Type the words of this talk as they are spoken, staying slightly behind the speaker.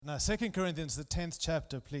Now, 2 Corinthians, the 10th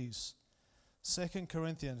chapter, please. 2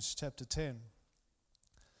 Corinthians chapter 10.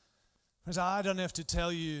 Friends, I don't have to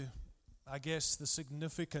tell you, I guess, the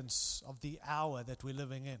significance of the hour that we're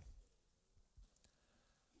living in.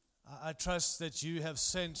 I trust that you have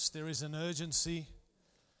sensed there is an urgency.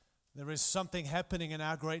 There is something happening in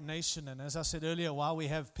our great nation. And as I said earlier, while we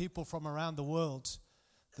have people from around the world,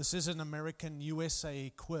 this is an American USA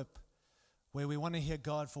equip where we want to hear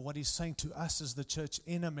God for what He's saying to us as the church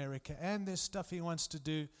in America. And there's stuff He wants to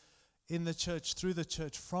do in the church, through the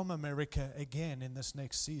church, from America again in this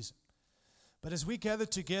next season. But as we gather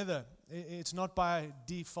together, it's not by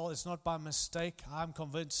default, it's not by mistake. I'm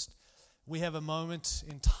convinced we have a moment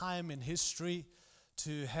in time in history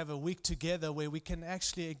to have a week together where we can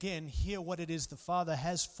actually again hear what it is the Father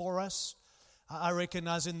has for us. I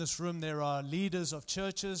recognize in this room there are leaders of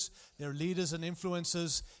churches, there are leaders and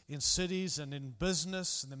influencers in cities and in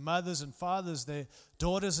business, and the mothers and fathers, their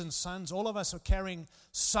daughters and sons. All of us are carrying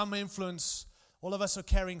some influence, all of us are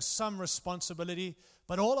carrying some responsibility,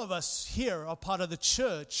 but all of us here are part of the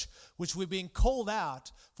church, which we're being called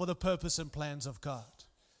out for the purpose and plans of God.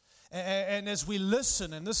 And as we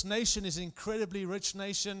listen, and this nation is an incredibly rich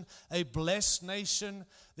nation, a blessed nation.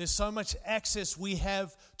 There's so much access we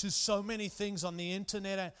have to so many things on the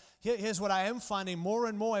internet. Here's what I am finding more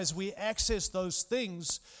and more as we access those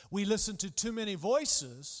things, we listen to too many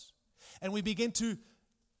voices, and we begin to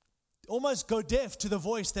almost go deaf to the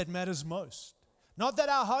voice that matters most. Not that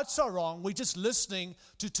our hearts are wrong, we're just listening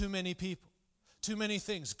to too many people. Too many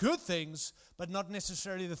things, good things, but not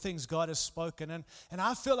necessarily the things God has spoken. And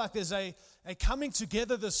I feel like there's a coming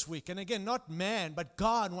together this week. And again, not man, but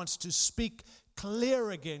God wants to speak clear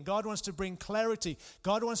again. God wants to bring clarity.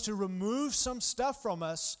 God wants to remove some stuff from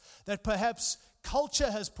us that perhaps culture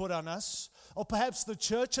has put on us, or perhaps the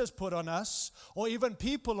church has put on us, or even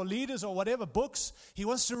people or leaders or whatever, books. He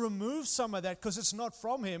wants to remove some of that because it's not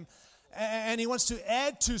from Him. And He wants to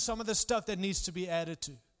add to some of the stuff that needs to be added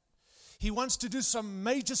to. He wants to do some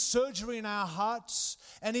major surgery in our hearts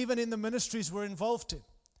and even in the ministries we're involved in.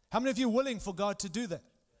 How many of you are willing for God to do that?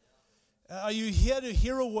 Are you here to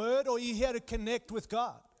hear a word, or are you here to connect with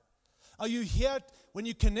God? Are you here when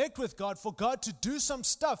you connect with God for God to do some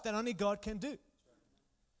stuff that only God can do?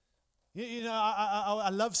 You know, I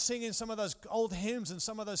love singing some of those old hymns and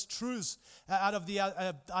some of those truths out of the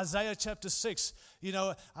Isaiah chapter 6. You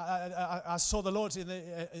know, I saw the Lord in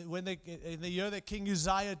the year that King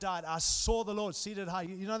Uzziah died. I saw the Lord seated high.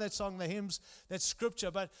 You know that song, the hymns, that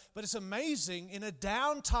scripture. But it's amazing in a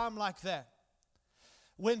downtime like that,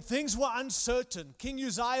 when things were uncertain, King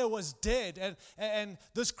Uzziah was dead, and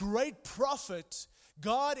this great prophet,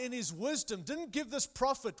 God in His wisdom didn't give this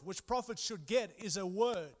prophet, which prophets should get, is a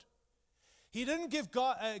word. He didn't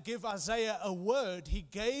give Isaiah a word. He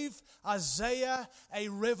gave Isaiah a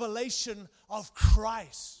revelation of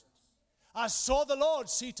Christ. I saw the Lord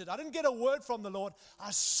seated. I didn't get a word from the Lord.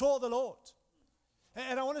 I saw the Lord.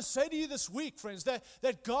 And I want to say to you this week, friends,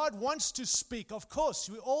 that God wants to speak. Of course,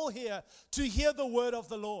 we're all here to hear the word of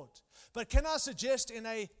the Lord. But can I suggest in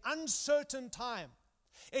an uncertain time,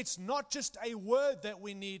 it's not just a word that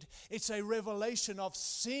we need, it's a revelation of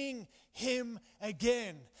seeing Him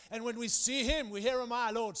again. And when we see Him, we hear Him,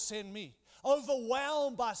 "My Lord, send me."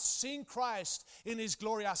 Overwhelmed by seeing Christ in His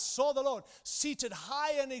glory. I saw the Lord seated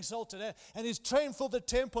high and exalted, and His train filled the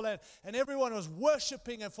temple, and everyone was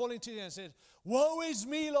worshiping and falling to Him and said, "Woe is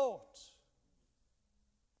me, Lord.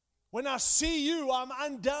 When I see You, I'm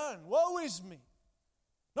undone. Woe is me.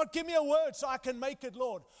 Not give me a word so I can make it,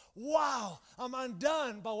 Lord. Wow, I'm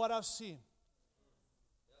undone by what I've seen."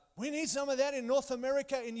 We need some of that in North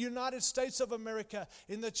America, in the United States of America,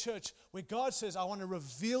 in the church, where God says, "I want to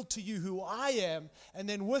reveal to you who I am," and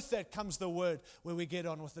then with that comes the word where we get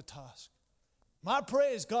on with the task. My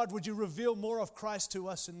prayer is, God, would You reveal more of Christ to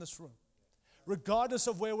us in this room? Regardless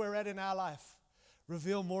of where we're at in our life,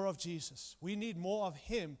 reveal more of Jesus. We need more of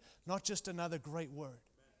Him, not just another great word.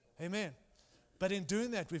 Amen. But in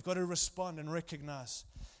doing that, we've got to respond and recognize.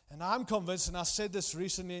 And I'm convinced, and I said this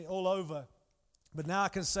recently all over, but now I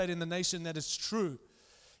can say it in the nation that it's true,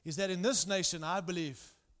 is that in this nation, I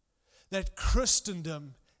believe that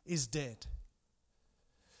Christendom is dead.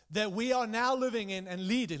 That we are now living in and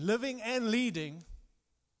leading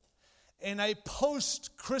in a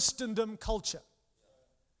post-Christendom culture.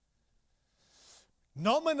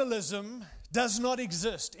 Nominalism does not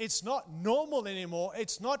exist. It's not normal anymore.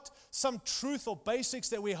 It's not some truth or basics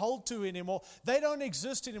that we hold to anymore. They don't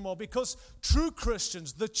exist anymore because true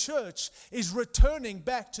Christians, the church, is returning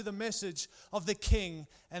back to the message of the King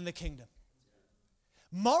and the kingdom.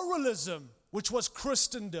 Moralism which was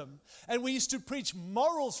Christendom. And we used to preach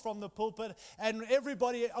morals from the pulpit, and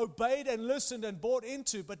everybody obeyed and listened and bought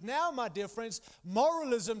into. But now, my dear friends,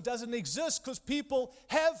 moralism doesn't exist because people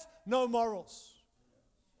have no morals.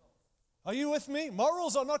 Are you with me?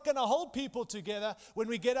 Morals are not going to hold people together when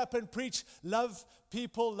we get up and preach, love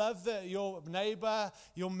people, love your neighbor,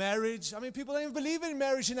 your marriage. I mean, people don't even believe in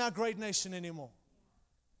marriage in our great nation anymore.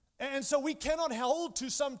 And so we cannot hold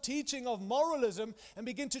to some teaching of moralism and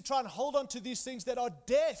begin to try and hold on to these things that are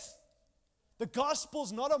death. The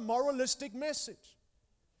gospel's not a moralistic message.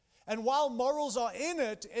 And while morals are in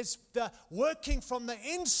it, it's the working from the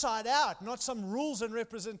inside out, not some rules and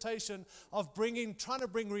representation of trying to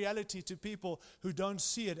bring reality to people who don't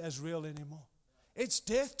see it as real anymore. It's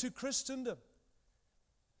death to Christendom.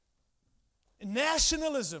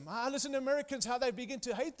 Nationalism. I listen to Americans, how they begin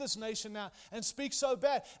to hate this nation now and speak so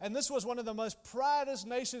bad. And this was one of the most proudest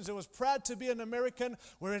nations. It was proud to be an American,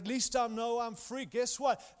 where at least I know I'm free. Guess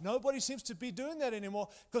what? Nobody seems to be doing that anymore,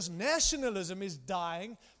 because nationalism is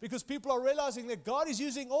dying, because people are realizing that God is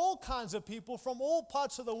using all kinds of people from all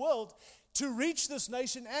parts of the world to reach this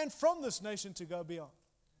nation and from this nation to go beyond.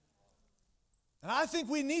 And I think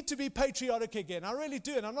we need to be patriotic again. I really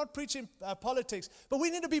do. And I'm not preaching politics, but we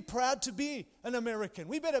need to be proud to be an American.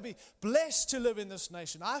 We better be blessed to live in this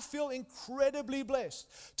nation. I feel incredibly blessed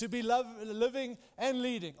to be living and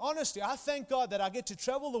leading. Honestly, I thank God that I get to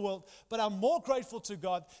travel the world, but I'm more grateful to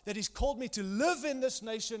God that He's called me to live in this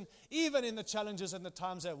nation, even in the challenges and the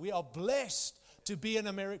times that we are blessed to be an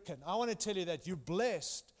American. I want to tell you that you're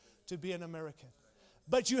blessed to be an American.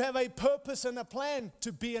 But you have a purpose and a plan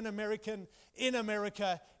to be an American in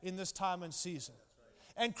America in this time and season.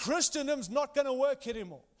 And Christendom's not going to work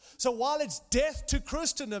anymore. So while it's death to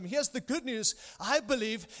Christendom, here's the good news. I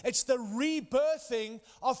believe it's the rebirthing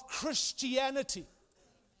of Christianity.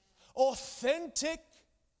 Authentic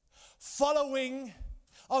following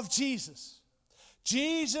of Jesus.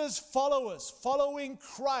 Jesus followers, following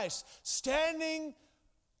Christ, standing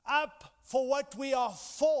up for what we are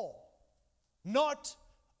for. Not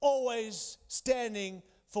always standing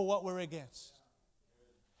for what we're against.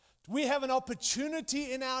 We have an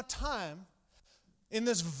opportunity in our time, in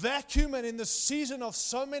this vacuum and in this season of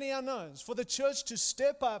so many unknowns, for the church to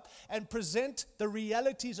step up and present the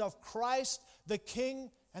realities of Christ, the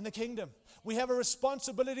King, and the kingdom. We have a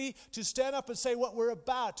responsibility to stand up and say what we're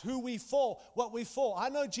about, who we for, what we for. I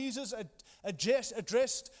know Jesus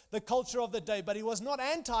addressed the culture of the day, but He was not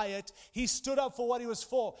anti it. He stood up for what He was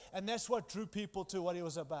for, and that's what drew people to what He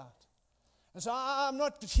was about. And so I'm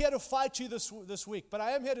not here to fight you this week, but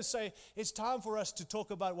I am here to say it's time for us to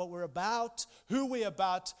talk about what we're about, who we're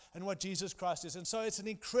about, and what Jesus Christ is. And so it's an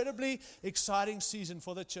incredibly exciting season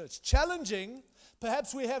for the church. Challenging.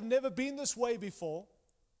 Perhaps we have never been this way before.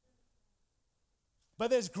 But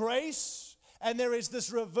there's grace, and there is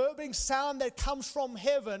this reverberating sound that comes from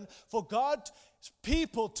heaven for God's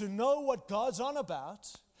people to know what God's on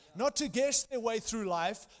about, not to guess their way through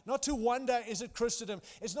life, not to wonder, is it Christendom?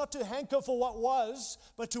 It's not to hanker for what was,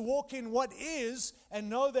 but to walk in what is and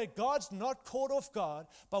know that God's not caught off guard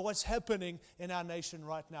by what's happening in our nation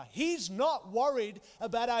right now. He's not worried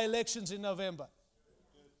about our elections in November.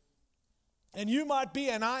 And you might be,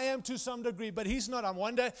 and I am to some degree, but He's not. I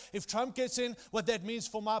wonder if Trump gets in, what that means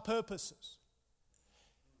for my purposes.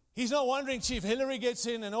 He's not wondering, Chief, Hillary gets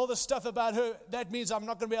in and all the stuff about her, that means I'm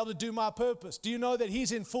not going to be able to do my purpose. Do you know that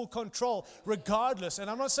He's in full control regardless? And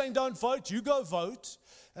I'm not saying don't vote. You go vote.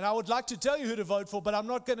 And I would like to tell you who to vote for, but I'm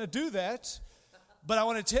not going to do that. But I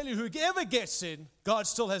want to tell you, whoever gets in, God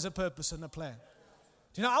still has a purpose and a plan.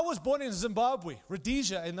 You know, I was born in Zimbabwe,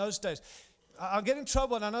 Rhodesia in those days. I'll get in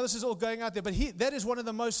trouble, and I know this is all going out there, but that is one of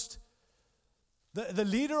the most, the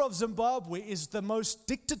leader of Zimbabwe is the most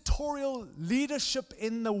dictatorial leadership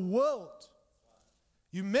in the world.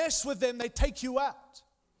 You mess with them, they take you out.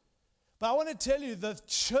 But I want to tell you, the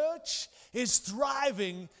church is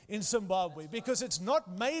thriving in Zimbabwe because it's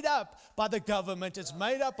not made up by the government, it's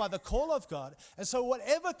made up by the call of God. And so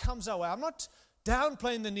whatever comes our way, I'm not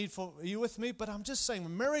downplaying the need for, are you with me? But I'm just saying,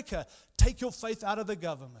 America, take your faith out of the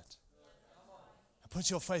government. Put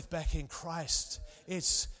your faith back in Christ.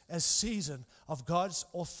 It's a season of God's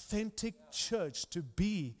authentic church to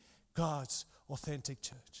be God's authentic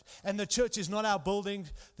church. And the church is not our building.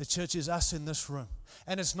 The church is us in this room.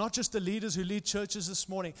 And it's not just the leaders who lead churches this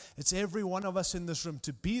morning. It's every one of us in this room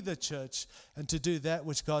to be the church and to do that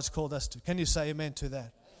which God's called us to. Can you say amen to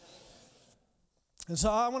that? And so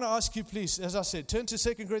I want to ask you, please, as I said, turn to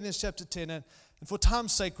 2 Corinthians chapter 10. And for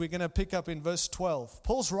time's sake, we're going to pick up in verse 12.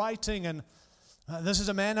 Paul's writing, and this is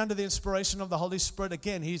a man under the inspiration of the Holy Spirit.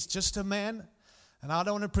 Again, he's just a man. And I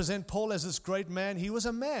don't want to present Paul as this great man. He was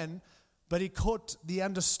a man, but he caught the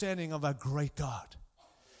understanding of our great God.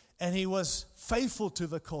 And he was faithful to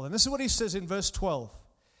the call. And this is what he says in verse 12.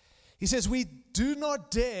 He says, we do not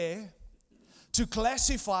dare to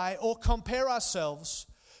classify or compare ourselves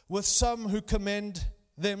with some who commend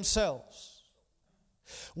themselves.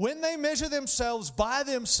 When they measure themselves by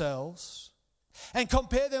themselves and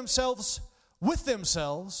compare themselves with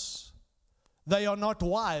themselves, they are not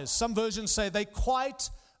wise. Some versions say they quite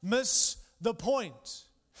miss the point.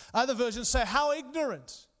 Other versions say, how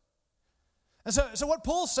ignorant. And so what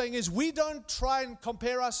Paul's saying is we don't try and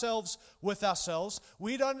compare ourselves with ourselves.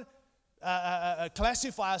 We don't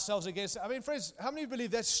classify ourselves against. I mean, friends, how many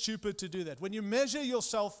believe that's stupid to do that? When you measure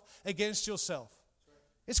yourself against yourself,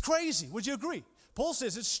 it's crazy. Would you agree? Paul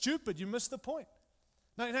says it's stupid. You miss the point.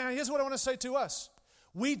 Now here's what I want to say to us.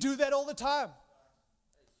 We do that all the time.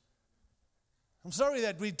 I'm sorry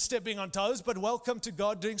that we're stepping on toes, but welcome to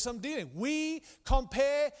God doing some dealing. We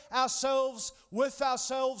compare ourselves with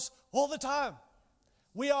ourselves all the time.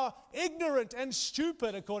 We are ignorant and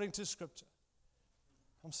stupid according to Scripture.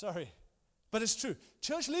 I'm sorry, but it's true.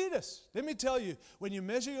 Church leaders, let me tell you, when you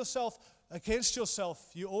measure yourself against yourself,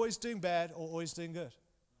 you're always doing bad or always doing good.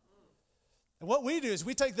 And what we do is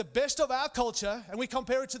we take the best of our culture and we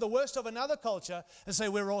compare it to the worst of another culture and say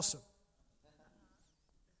we're awesome.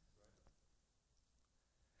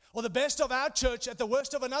 Or the best of our church at the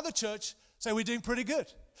worst of another church, say we're doing pretty good.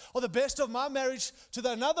 Or the best of my marriage to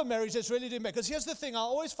another marriage that's really doing bad. Because here's the thing, I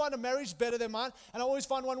always find a marriage better than mine, and I always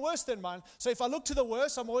find one worse than mine. So if I look to the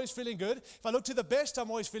worst, I'm always feeling good. If I look to the best, I'm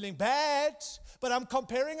always feeling bad. But I'm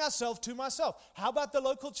comparing ourselves to myself. How about the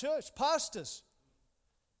local church? Pastors.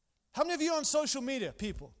 How many of you are on social media,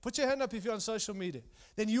 people? Put your hand up if you're on social media.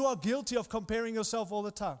 Then you are guilty of comparing yourself all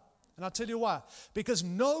the time. And I'll tell you why. Because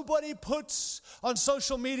nobody puts on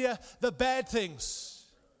social media the bad things.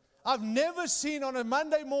 I've never seen on a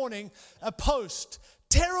Monday morning a post,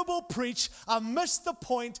 terrible preach, I missed the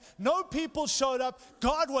point, no people showed up,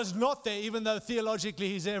 God was not there, even though theologically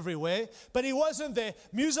He's everywhere, but He wasn't there.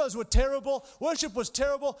 Musos were terrible, worship was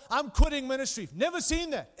terrible, I'm quitting ministry. Never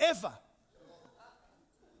seen that, ever.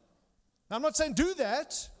 Now, I'm not saying do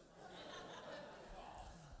that.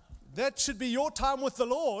 That should be your time with the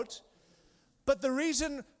Lord. But the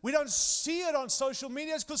reason we don't see it on social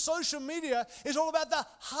media is because social media is all about the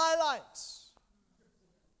highlights.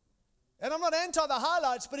 And I'm not anti the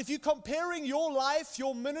highlights, but if you're comparing your life,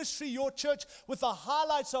 your ministry, your church with the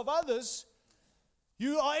highlights of others,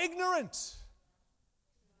 you are ignorant.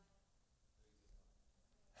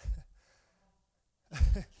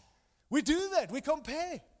 We do that. We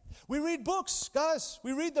compare. We read books, guys.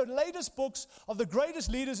 We read the latest books of the greatest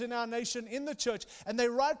leaders in our nation in the church, and they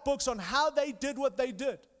write books on how they did what they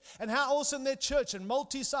did and how awesome their church and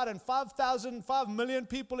multi-site and 5 million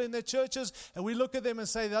people in their churches, and we look at them and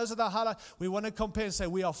say, those are the highlights. We want to compare and say,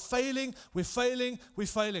 we are failing, we're failing, we're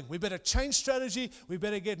failing. We better change strategy. We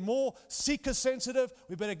better get more seeker sensitive.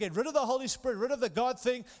 We better get rid of the Holy Spirit, rid of the God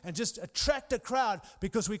thing, and just attract a crowd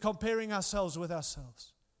because we're comparing ourselves with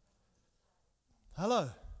ourselves. Hello.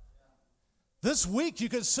 This week, you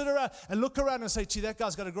can sit around and look around and say, gee, that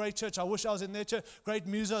guy's got a great church. I wish I was in their church. Great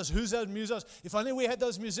musos. Who's those musos? If only we had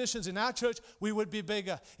those musicians in our church, we would be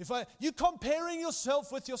bigger. You're comparing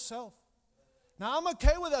yourself with yourself. Now, I'm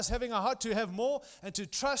okay with us having a heart to have more and to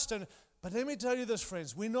trust. But let me tell you this,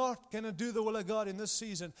 friends. We're not going to do the will of God in this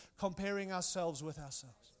season comparing ourselves with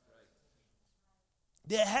ourselves.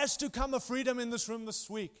 There has to come a freedom in this room this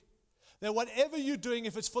week. That whatever you're doing,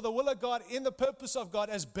 if it's for the will of God, in the purpose of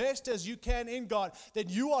God, as best as you can in God, then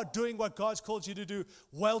you are doing what God's called you to do.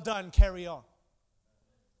 Well done, carry on.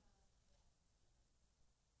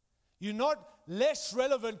 You're not less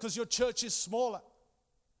relevant because your church is smaller.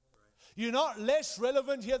 You're not less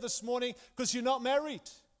relevant here this morning because you're not married.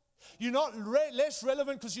 You're not less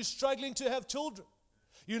relevant because you're struggling to have children.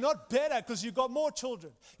 You're not better because you've got more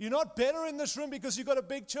children. You're not better in this room because you've got a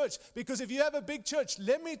big church. Because if you have a big church,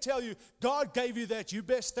 let me tell you, God gave you that. You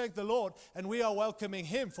best thank the Lord, and we are welcoming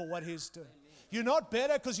Him for what He's doing. You're not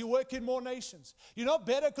better because you work in more nations. You're not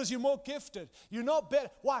better because you're more gifted. You're not better.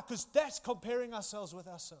 Why? Because that's comparing ourselves with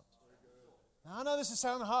ourselves. Now, I know this is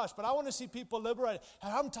sounding harsh, but I want to see people liberated.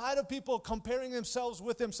 And I'm tired of people comparing themselves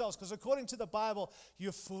with themselves because according to the Bible,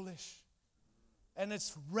 you're foolish. And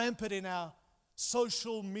it's rampant in our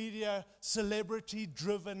social media,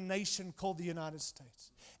 celebrity-driven nation called the United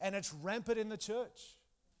States. And it's rampant in the church.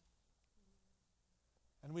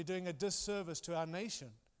 And we're doing a disservice to our nation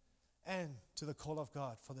and to the call of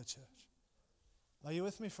God for the church. Are you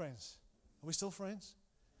with me, friends? Are we still friends?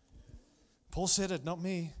 Paul said it, not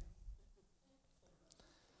me.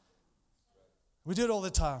 We do it all the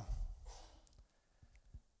time.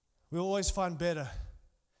 we'll always find better,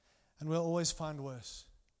 and we'll always find worse.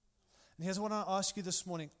 And here's what I ask you this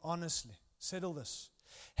morning, honestly, settle this.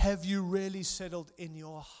 Have you really settled in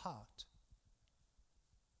your heart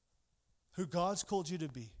who God's called you to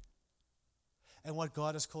be and what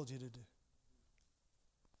God has called you to do?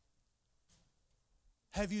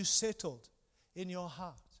 Have you settled in your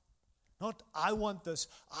heart? Not, I want this,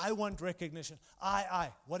 I want recognition, I.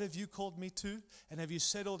 What have you called me to? And have you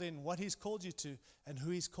settled in what He's called you to and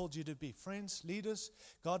who He's called you to be? Friends, leaders,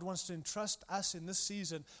 God wants to entrust us in this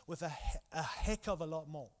season with a heck of a lot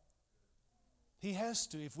more. He has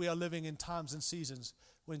to if we are living in times and seasons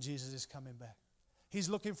when Jesus is coming back. He's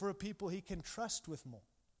looking for a people He can trust with more.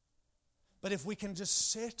 But if we can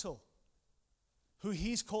just settle who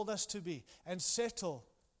He's called us to be and settle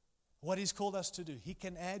what He's called us to do, He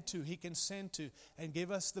can add to, He can send to, and give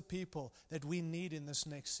us the people that we need in this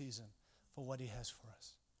next season for what He has for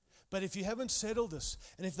us. But if you haven't settled this,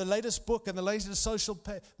 and if the latest book and the latest social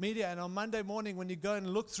media, and on Monday morning when you go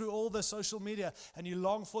and look through all the social media and you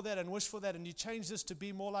long for that and wish for that and you change this to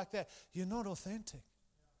be more like that, you're not authentic.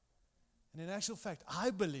 And in actual fact,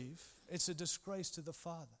 I believe it's a disgrace to the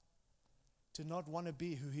Father to not want to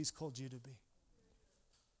be who He's called you to be.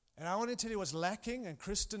 And I want to tell you what's lacking, and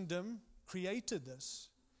Christendom created this.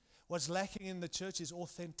 What's lacking in the church is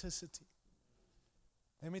authenticity.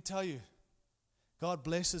 Let me tell you, God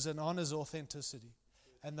blesses and honors authenticity,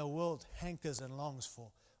 and the world hankers and longs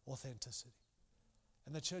for authenticity.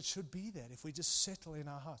 And the church should be that if we just settle in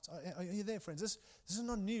our hearts. Are you there, friends? This is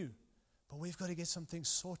not new, but we've got to get some things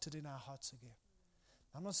sorted in our hearts again.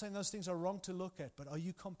 I'm not saying those things are wrong to look at, but are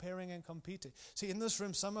you comparing and competing? See, in this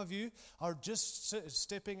room, some of you are just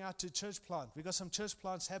stepping out to church plant. We've got some church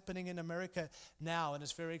plants happening in America now, and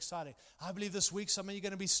it's very exciting. I believe this week some of you are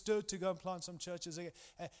going to be stirred to go and plant some churches again.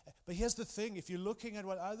 But here's the thing. If you're looking at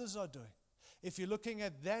what others are doing, if you're looking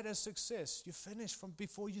at that as success, you're finished from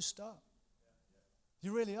before you start.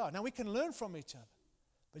 You really are. Now, we can learn from each other,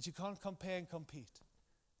 but you can't compare and compete.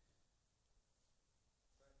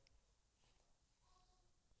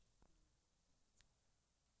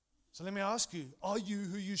 So let me ask you, are you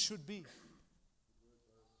who you should be?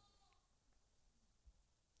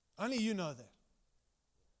 Only you know that.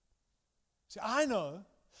 See, I know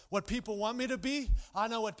what people want me to be. I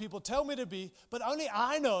know what people tell me to be. But only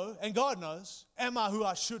I know, and God knows, am I who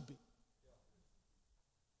I should be?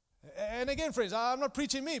 And again, friends, I'm not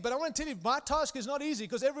preaching me, but I want to tell you, my task is not easy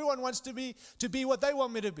because everyone wants to be what they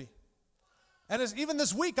want me to be. And even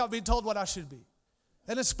this week, I've been told what I should be.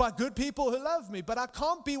 And it's by good people who love me. But I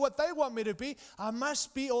can't be what they want me to be. I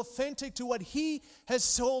must be authentic to what He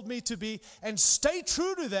has told me to be and stay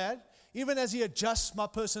true to that, even as He adjusts my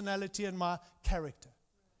personality and my character.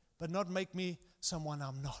 But not make me someone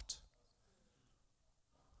I'm not.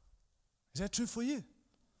 Is that true for you?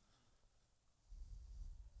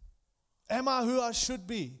 Am I who I should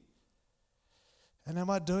be? And am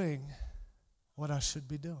I doing what I should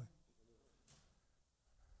be doing?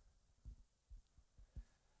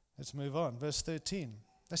 Let's move on. Verse 13.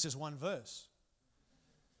 That's just one verse.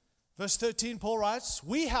 Verse 13, Paul writes,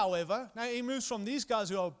 we, however, now he moves from these guys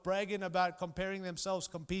who are bragging about comparing themselves,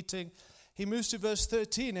 competing. He moves to verse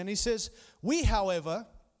 13 and he says, we, however,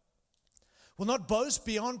 will not boast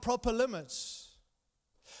beyond proper limits,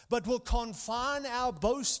 but will confine our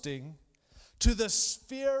boasting to the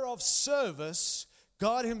sphere of service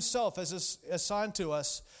God Himself has assigned to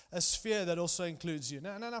us, a sphere that also includes you.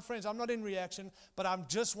 Now, friends, I'm not in reaction, but I'm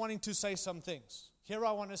just wanting to say some things. Here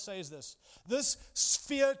I want to say is this. This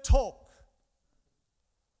sphere talk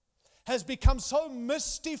has become so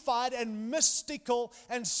mystified and mystical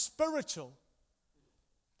and spiritual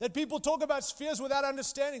that people talk about spheres without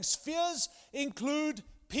understanding. Spheres include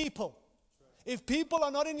people. If people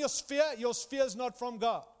are not in your sphere is not from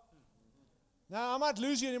God. Now, I might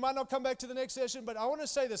lose you and you might not come back to the next session, but I want to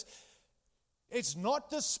say this. It's not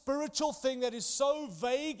the spiritual thing that is so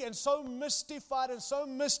vague and so mystified and so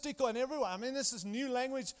mystical and everywhere. I mean, this is new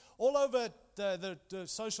language all over the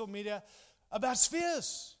social media about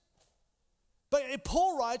spheres. But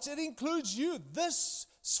Paul writes, it includes you. This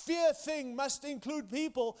sphere thing must include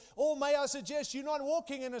people, or may I suggest you're not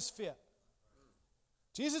walking in a sphere.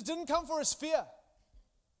 Jesus didn't come for a sphere.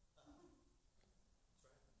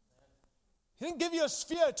 He didn't give you a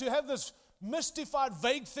sphere to have this mystified,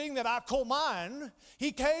 vague thing that I call mine.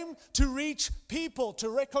 He came to reach people, to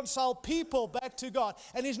reconcile people back to God.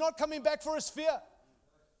 And He's not coming back for a sphere.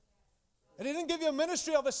 And He didn't give you a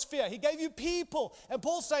ministry of a sphere. He gave you people. And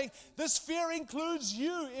Paul's saying, this sphere includes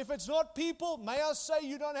you. If it's not people, may I say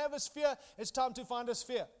you don't have a sphere, it's time to find a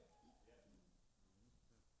sphere.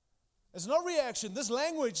 It's not reaction. This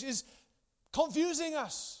language is confusing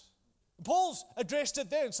us. Paul's addressed it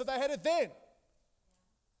then, so they had it then.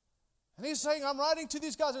 And he's saying, I'm writing to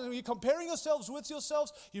these guys, and you're comparing yourselves with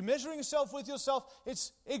yourselves, you're measuring yourself with yourself,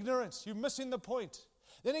 it's ignorance, you're missing the point.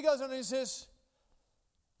 Then he goes on and he says,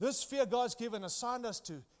 this fear God's given, assigned us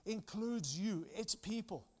to, includes you, it's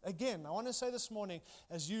people. Again, I want to say this morning,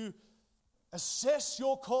 as you assess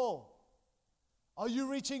your call, are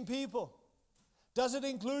you reaching people? Does it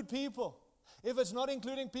include people? If it's not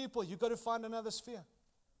including people, you've got to find another sphere.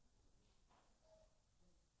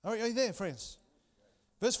 Are you there, friends?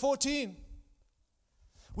 Verse 14.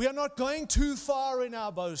 We are not going too far in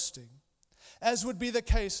our boasting, as would be the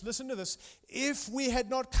case, listen to this, if we had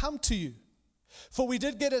not come to you. For we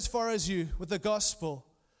did get as far as you with the gospel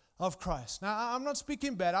of Christ. Now, I'm not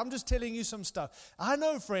speaking bad. I'm just telling you some stuff. I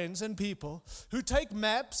know friends and people who take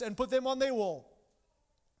maps and put them on their wall.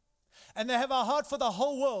 And they have a heart for the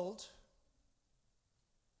whole world.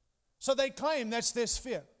 So they claim that's their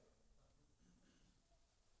sphere.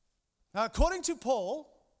 Now, according to Paul,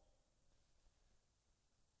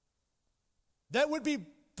 that would be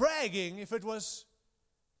bragging if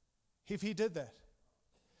he did that.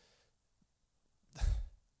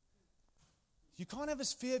 You can't have a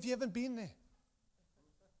sphere if you haven't been there.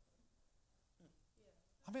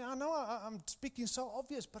 I mean, I know I'm speaking so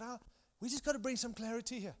obvious, but we just got to bring some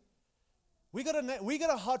clarity here. We got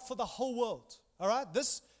a heart for the whole world. All right?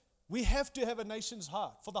 We have to have a nation's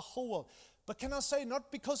heart for the whole world. But can I say,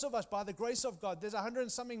 not because of us, by the grace of God, there's 100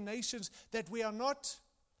 and something nations that we are not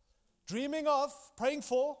dreaming of, praying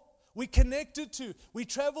for, we connected to, we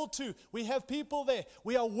travel to, we have people there,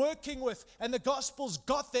 we are working with, and the gospel's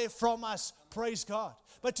got there from us, praise God.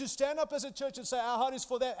 But to stand up as a church and say our heart is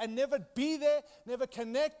for that and never be there, never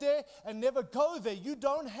connect there, and never go there, you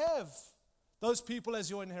don't have those people as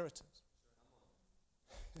your inheritance.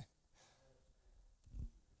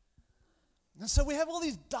 And so we have all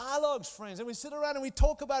these dialogues, friends, and we sit around and we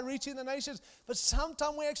talk about reaching the nations, but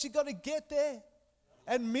sometimes we actually got to get there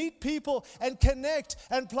and meet people and connect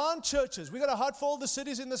and plant churches. We got a heart for all the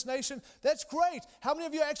cities in this nation. That's great. How many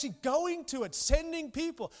of you are actually going to it, sending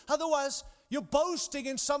people? Otherwise, you're boasting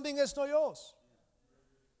in something that's not yours.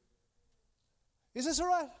 Is this all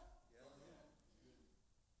right?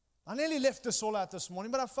 I nearly left this all out this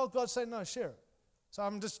morning, but I felt God say, no, share it. So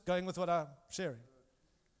I'm just going with what I'm sharing.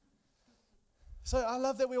 So I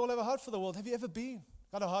love that we all have a heart for the world. Have you ever been?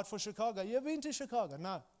 Got a heart for Chicago? You ever been to Chicago?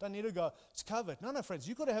 No, don't need to go. It's covered. No, friends,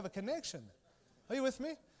 you've got to have a connection. Are you with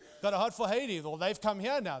me? Got a heart for Haiti? Well, they've come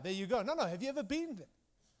here now. There you go. No, have you ever been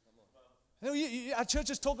there? Our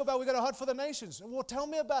churches talk about we got a heart for the nations. Well, tell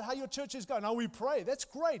me about how your church is going. Now we pray. That's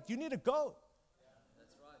great. You need to go.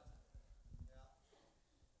 That's right.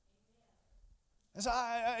 And so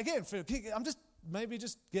I'm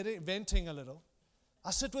just venting a little. I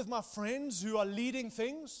sit with my friends who are leading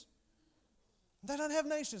things. They don't have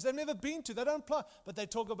nations. They've never been to. They don't apply. But they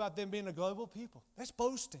talk about them being a global people. That's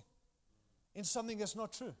boasting in something that's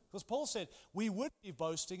not true. Because Paul said, we would be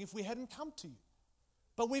boasting if we hadn't come to you.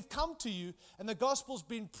 But we've come to you, and the gospel's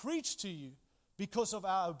been preached to you because of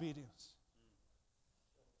our obedience.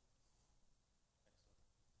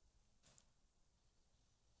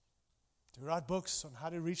 To write books on how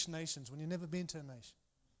to reach nations when you've never been to a nation.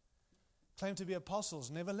 Claim to be apostles,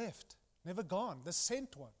 never left, never gone, the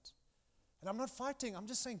sent ones. And I'm not fighting, I'm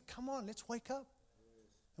just saying, come on, let's wake up.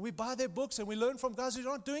 And we buy their books and we learn from guys who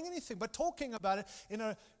aren't doing anything, but talking about it in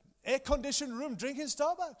an air-conditioned room, drinking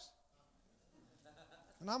Starbucks.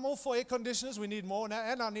 And I'm all for air conditioners, we need more now,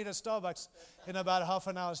 and I need a Starbucks in about half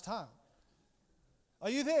an hour's time. Are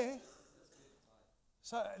you there?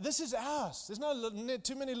 So this is ours. There's not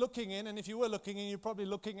too many looking in, and if you were looking in, you're probably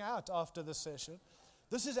looking out after this session.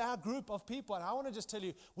 This is our group of people, and I want to just tell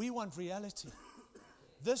you, we want reality.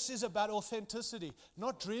 This is about authenticity,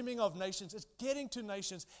 not dreaming of nations. It's getting to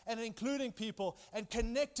nations and including people and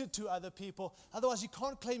connected to other people. Otherwise, you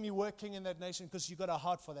can't claim you're working in that nation because you've got a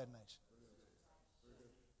heart for that nation.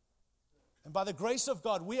 And by the grace of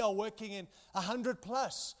God, we are working in 100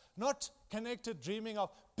 plus, not connected, dreaming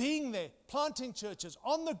of being there, planting churches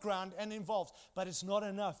on the ground and involved. But it's not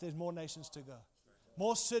enough. There's more nations to go.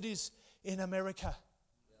 More cities in America.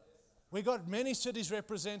 We got many cities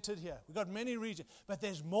represented here. We got many regions. But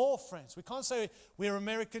there's more, friends. We can't say we're an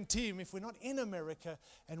American team if we're not in America,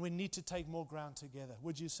 and we need to take more ground together.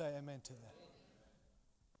 Would you say amen to that?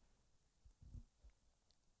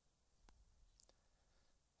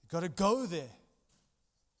 We've got to go there.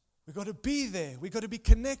 We've got to be there. We've got to be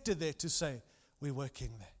connected there to say we're working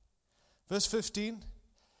there. Verse 15,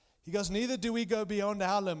 he goes, neither do we go beyond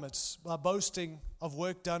our limits by boasting of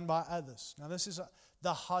work done by others. Now this is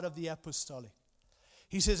the heart of the apostolic.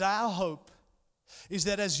 He says, our hope is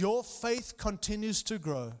that as your faith continues to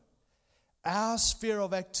grow, our sphere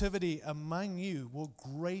of activity among you will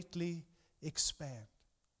greatly expand.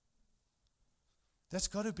 That's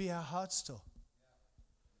got to be our heart still.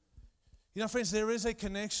 You know, friends, there is a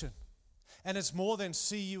connection, and it's more than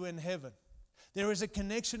see you in heaven. There is a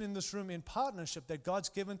connection in this room in partnership that God's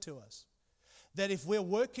given to us. That if we're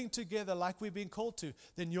working together like we've been called to,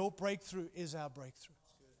 then your breakthrough is our breakthrough.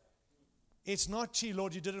 It's not, gee,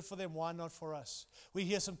 Lord, you did it for them, why not for us? We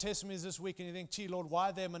hear some testimonies this week and you think, gee, Lord,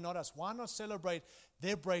 why them and not us? Why not celebrate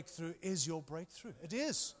their breakthrough is your breakthrough? It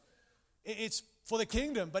is. It's for the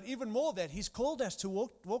kingdom, but even more that He's called us to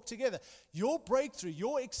walk together. Your breakthrough,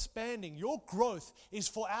 your expanding, your growth is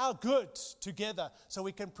for our good together so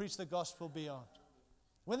we can preach the gospel beyond.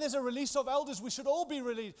 When there's a release of elders, we should all be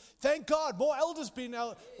released. Thank God, more elders being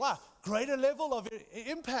wow, greater level of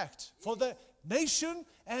impact for the nation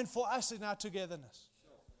and for us in our togetherness.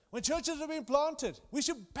 When churches have been planted, we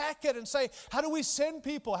should back it and say, how do we send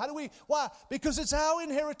people? Why? Because it's our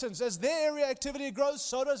inheritance. As their area activity grows,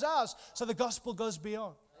 so does ours. So the gospel goes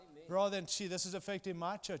beyond. Amen. Rather than, gee, this is affecting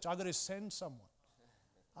my church. I've got to send someone.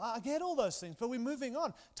 I get all those things, but we're moving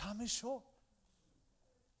on. Time is short.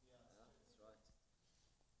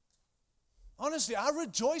 Honestly, I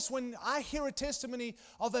rejoice when I hear a testimony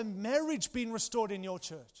of a marriage being restored in your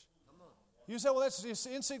church. You say, well, that's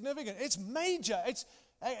insignificant. It's major.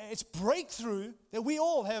 It's breakthrough that we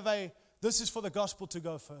all have this is for the gospel to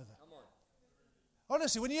go further.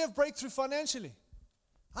 Honestly, when you have breakthrough financially,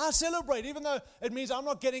 I celebrate, even though it means I'm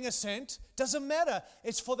not getting a cent. Doesn't matter.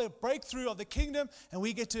 It's for the breakthrough of the kingdom, and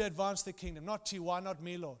we get to advance the kingdom. Not, gee, why not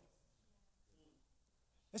me, Lord?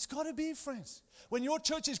 It's got to be, friends. When your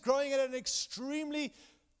church is growing at an extremely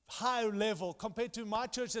high level compared to my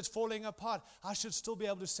church that's falling apart, I should still be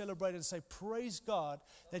able to celebrate and say, praise God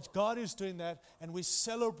that God is doing that, and we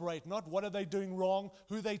celebrate, not what are they doing wrong,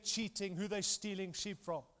 who they cheating, who they stealing sheep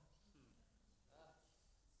from.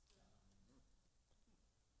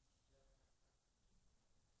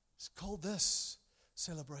 It's called this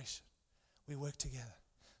celebration. We work together.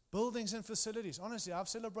 Buildings and facilities. Honestly, I've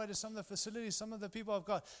celebrated some of the facilities, some of the people I've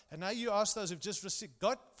got. And now you ask those who've just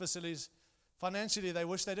got facilities, financially, they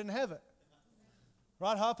wish they didn't have it.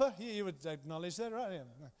 Right, Harper? You would acknowledge that, right?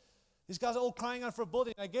 Yeah. These guys are all crying out for a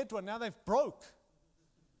building. They get one. Now they've broke.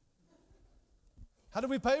 How do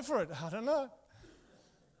we pay for it? I don't know.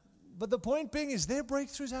 But the point being is their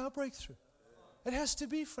breakthrough is our breakthrough. It has to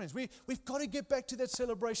be, friends. We've got to get back to that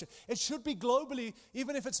celebration. It should be globally,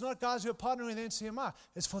 even if it's not guys who are partnering with NCMI.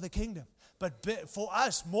 It's for the kingdom. But for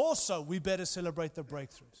us, more so, we better celebrate the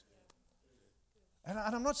breakthroughs. And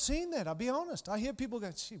I'm not seeing that, I'll be honest. I hear people go,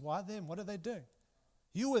 gee, why them? What are they doing?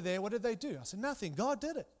 You were there, what did they do? I said, nothing. God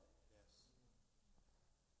did it.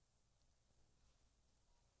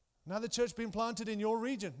 Another church being planted in your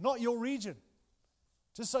region, not your region.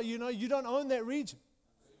 Just so you know, you don't own that region.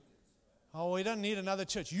 Oh, we don't need another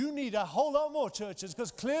church. You need a whole lot more churches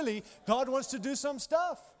because clearly God wants to do some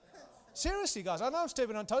stuff. Seriously, guys, I know I'm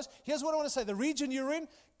stepping on toes. Here's what I want to say. The region you're in,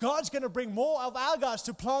 God's going to bring more of our guys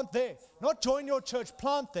to plant there. Not join your church,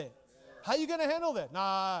 plant there. How are you going to handle that?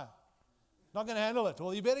 Nah, not going to handle it.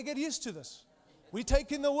 Well, you better get used to this. We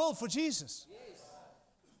take in the world for Jesus.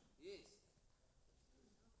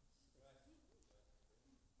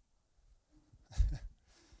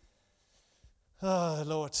 Oh,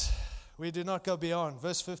 Lord. We do not go beyond.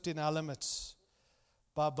 Verse 15, our limits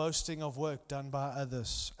by boasting of work done by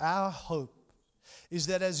others. Our hope is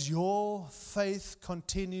that as your faith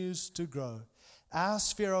continues to grow, our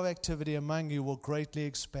sphere of activity among you will greatly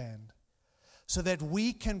expand so that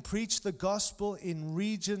we can preach the gospel in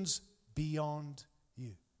regions beyond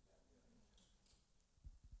you.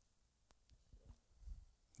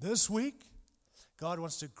 This week, God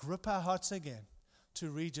wants to grip our hearts again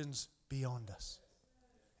to regions beyond us.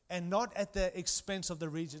 And not at the expense of the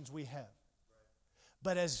regions we have.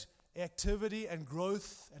 But as activity and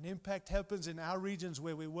growth and impact happens in our regions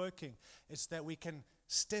where we're working, it's that we can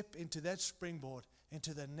step into that springboard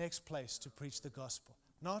into the next place to preach the gospel.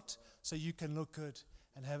 Not so you can look good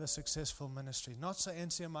and have a successful ministry. Not so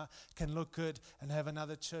NCMI can look good and have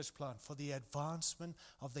another church plant. For the advancement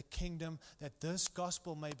of the kingdom, that this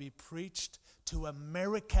gospel may be preached to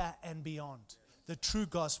America and beyond. The true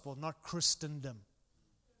gospel, not Christendom.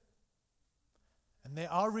 And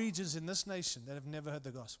there are regions in this nation that have never heard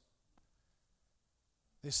the gospel.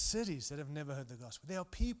 There's cities that have never heard the gospel. There are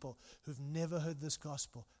people who've never heard this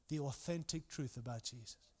gospel, the authentic truth about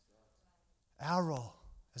Jesus. Our role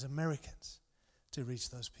as Americans to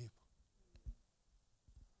reach those people.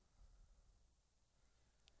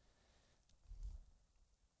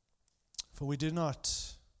 For we do not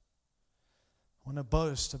I want to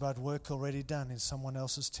boast about work already done in someone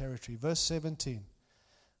else's territory. Verse 17.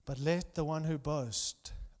 But let the one who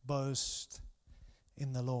boast, boast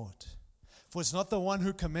in the Lord. For it's not the one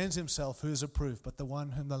who commends himself who is approved, but the one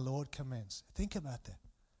whom the Lord commends. Think about that.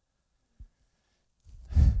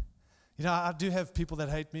 You know, I do have people that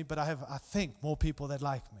hate me, but I think, more people that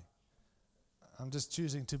like me. I'm just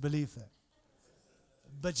choosing to believe that.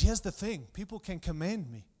 But here's the thing. People can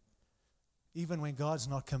commend me, even when God's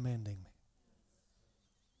not commending me.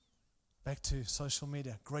 Back to social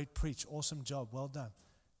media. Great preach. Awesome job. Well done.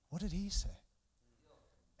 What did he say?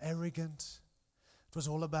 Arrogant. It was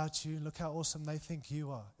all about you. Look how awesome they think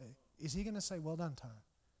you are. Is he going to say, well done, Tyrone?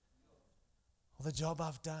 Or the job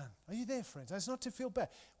I've done. Are you there, friends? That's not to feel bad.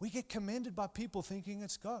 We get commended by people thinking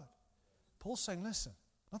it's God. Paul's saying, listen,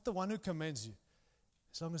 not the one who commends you,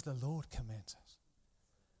 as long as the Lord commends us.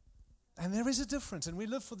 And there is a difference. And we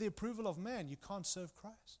live for the approval of man. You can't serve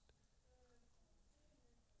Christ.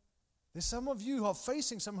 There's some of you who are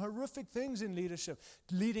facing some horrific things in leadership,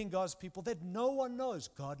 leading God's people that no one knows.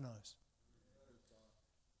 God knows.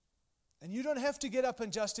 And you don't have to get up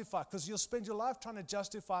and justify, because you'll spend your life trying to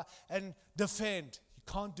justify and defend. You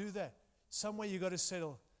can't do that. Somewhere you got to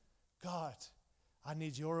settle. God, I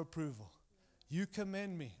need your approval. You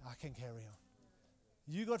commend me, I can carry on.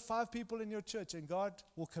 You got 5 people in your church, and God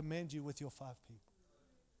will commend you with your 5 people.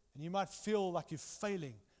 And you might feel like you're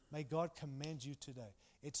failing. May God commend you today.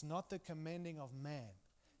 It's not the commending of man.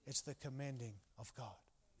 It's the commending of God.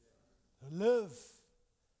 Live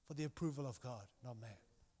for the approval of God, not man.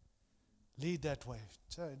 Lead that way.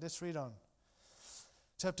 So let's read on.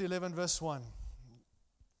 Chapter 11, verse 1.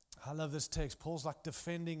 I love this text. Paul's like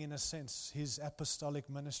defending, in a sense, his apostolic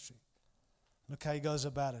ministry. Look how he goes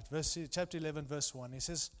about it. Chapter 11, verse 1. He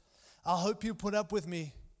says, I hope you put up with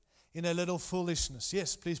me in a little foolishness.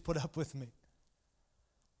 Yes, please put up with me.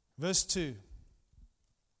 Verse 2.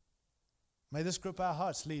 May this grip our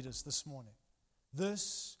hearts, leaders, this morning.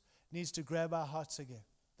 This needs to grab our hearts again,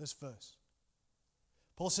 this verse.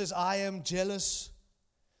 Paul says, I am jealous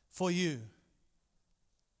for you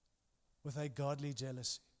with a godly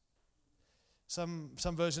jealousy. Some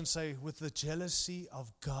versions say, with the jealousy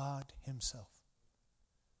of God himself.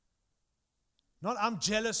 Not I'm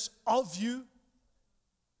jealous of you.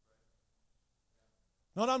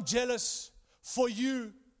 Not I'm jealous for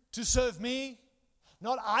you to serve me.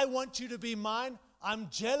 Not I want you to be mine. I'm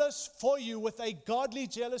jealous for you with a godly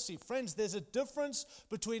jealousy. Friends, there's a difference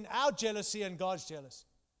between our jealousy and God's jealousy.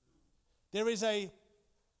 There is a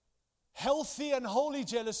healthy and holy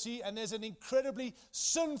jealousy, and there's an incredibly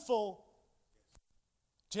sinful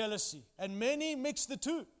jealousy. And many mix the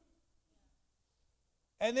two.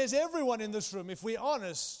 And there's everyone in this room, if we're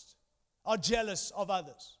honest, are jealous of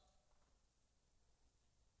others.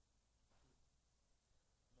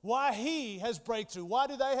 Why he has breakthrough? Why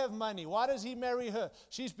do they have money? Why does he marry her?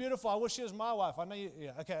 She's beautiful. I wish she was my wife. I know you.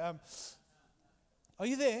 Yeah. Okay. Are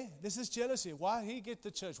you there? This is jealousy. Why he get the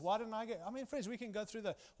church? Why didn't I get? I mean, friends, we can go through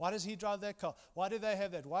that. Why does he drive that car? Why do they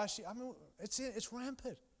have that? Why is she? I mean, it's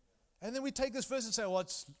rampant. And then we take this verse and say, well,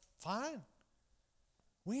 it's fine.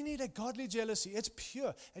 We need a godly jealousy. It's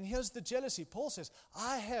pure. And here's the jealousy. Paul says,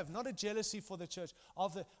 I have not a jealousy for the church.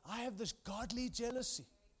 I have this godly jealousy.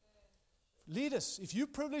 Leaders, if you're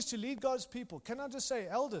privileged to lead God's people, can I just say,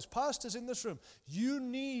 elders, pastors in this room, you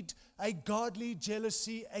need a godly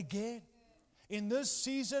jealousy again. In this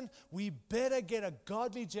season, we better get a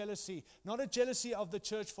godly jealousy, not a jealousy of the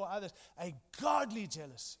church for others, a godly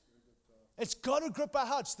jealousy. It's got to grip our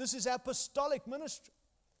hearts. This is apostolic ministry.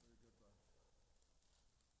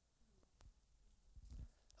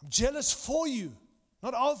 I'm jealous for you,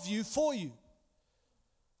 not of you, for you.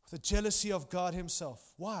 The jealousy of God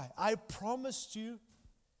himself. Why? I promised you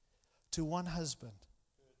to one husband.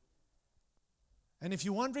 And if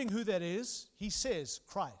you're wondering who that is, he says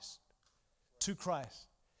Christ. To Christ.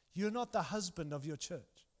 You're not the husband of your church.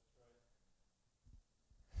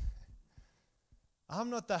 I'm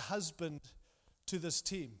not the husband to this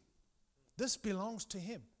team. This belongs to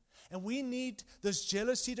him. And we need this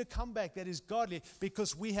jealousy to come back that is godly,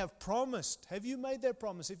 because we have promised. Have you made that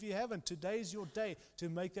promise? If you haven't, today is your day to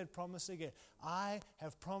make that promise again. I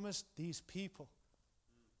have promised these people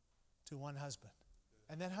to one husband.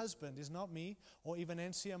 And that husband is not me or even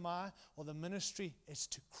NCMI or the ministry. It's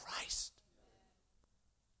to Christ.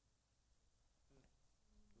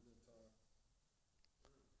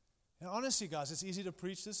 And honestly, guys, it's easy to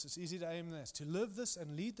preach this. It's easy to aim this. To live this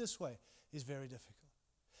and lead this way is very difficult.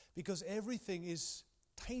 Because everything is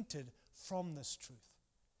tainted from this truth.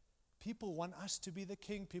 People want us to be the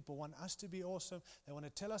king. People want us to be awesome. They want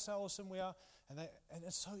to tell us how awesome we are. And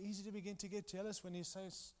it's so easy to begin to get jealous when he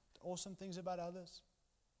says, awesome things about others?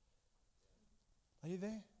 Are you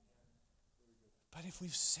there? But if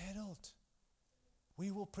we've settled,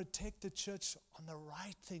 we will protect the church on the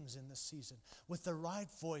right things in this season, with the right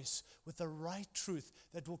voice, with the right truth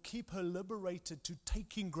that will keep her liberated to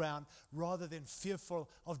taking ground rather than fearful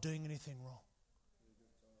of doing anything wrong.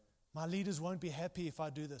 My leaders won't be happy if I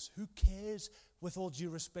do this. Who cares, with all due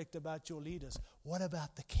respect, about your leaders? What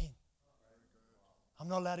about the king? I'm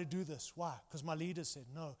not allowed to do this. Why? Because my leader said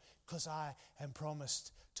no, because I am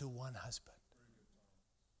promised to one husband.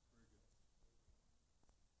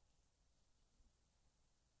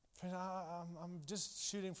 Friends, I'm just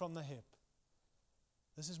shooting from the hip.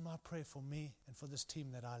 This is my prayer for me and for this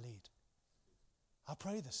team that I lead. I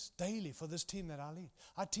pray this daily for this team that I lead.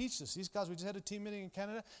 I teach this. These guys, we just had a team meeting in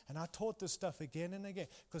Canada, and I taught this stuff again and again.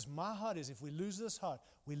 Because my heart is, if we lose this heart,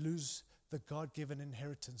 we lose the God-given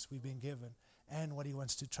inheritance we've been given and what He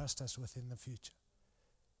wants to trust us with in the future.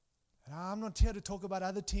 And I'm not here to talk about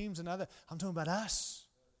other teams and I'm talking about us.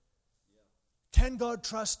 Can God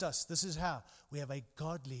trust us? This is how. We have a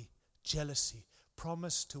godly jealousy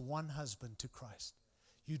promised to one husband, to Christ.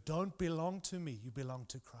 You don't belong to me, you belong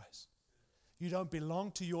to Christ. You don't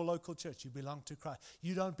belong to your local church, you belong to Christ.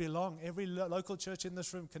 You don't belong, every local church in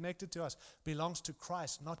this room connected to us belongs to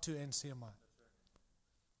Christ, not to NCMI.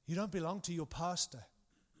 You don't belong to your pastor.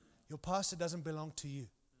 Your pastor doesn't belong to you.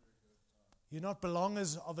 You're not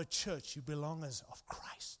belongers of a church, you belongers of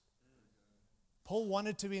Christ. Paul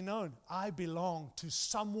wanted to be known. I belong to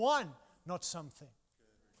someone, not something.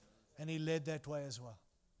 And he led that way as well.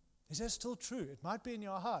 Is that still true? It might be in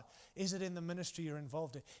your heart. Is it in the ministry you're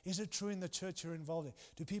involved in? Is it true in the church you're involved in?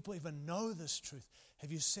 Do people even know this truth?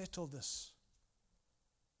 Have you settled this?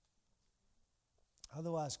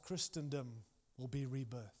 Otherwise, Christendom will be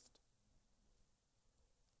rebirthed.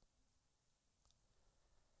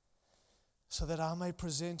 So that I may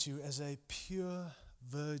present you as a pure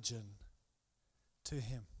virgin to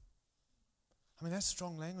Him. I mean, that's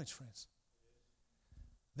strong language, friends.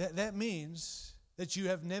 That means that you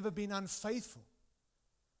have never been unfaithful.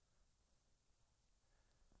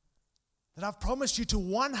 That I've promised you to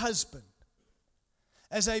one husband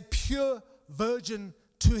as a pure virgin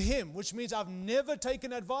to Him, which means I've never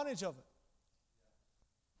taken advantage of it.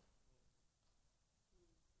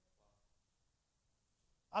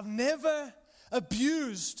 I've never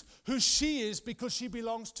abused who she is because she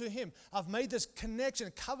belongs to Him. I've made this connection,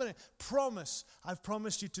 covenant, promise. I've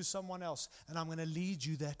promised you to someone else, and I'm going to lead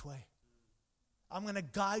you that way. I'm going to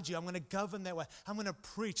guide you. I'm going to govern that way. I'm going to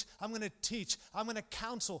preach. I'm going to teach. I'm going to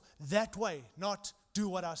counsel that way, not do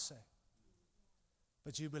what I say.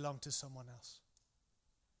 But you belong to someone else.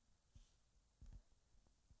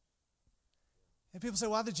 And people say,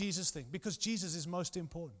 why the Jesus thing? Because Jesus is most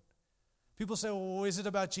important. People say, well, is it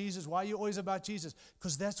about Jesus? Why are you always about Jesus?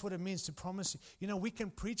 Because that's what it means to promise you. You know, we can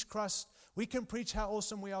preach Christ. We can preach how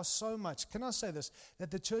awesome we are so much. Can I say this? That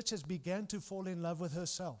the church has begun to fall in love with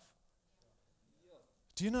herself.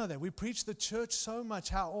 Do you know that? We preach the church so much,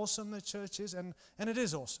 how awesome the church is, and it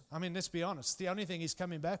is awesome. I mean, let's be honest. It's the only thing He's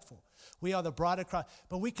coming back for. We are the bride of Christ.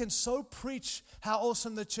 But we can so preach how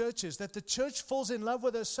awesome the church is that the church falls in love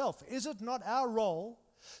with herself. Is it not our role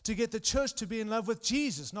to get the church to be in love with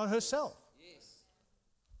Jesus, not herself?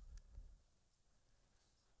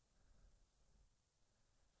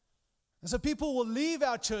 And so people will leave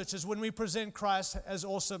our churches when we present Christ as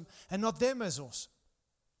awesome and not them as awesome.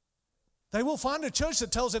 They will find a church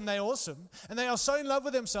that tells them they're awesome, and they are so in love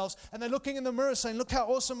with themselves, and they're looking in the mirror saying, look how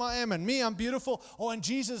awesome I am, and me, I'm beautiful. Oh, and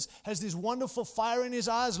Jesus has this wonderful fire in His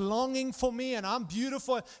eyes longing for me, and I'm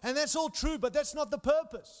beautiful. And that's all true, but that's not the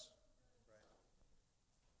purpose.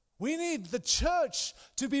 We need the church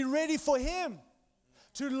to be ready for Him,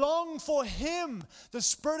 to long for Him. The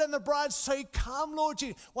Spirit and the bride say, come, Lord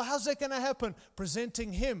Jesus. Well, how's that going to happen?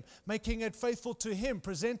 Presenting Him, making it faithful to Him,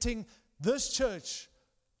 presenting this church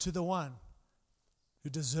to the one who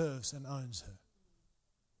deserves and owns her.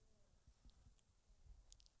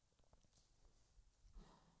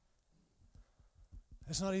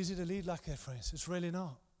 It's not easy to lead like that, friends. It's really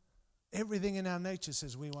not. Everything in our nature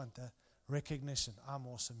says we want the recognition. I'm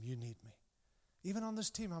awesome. You need me. Even on this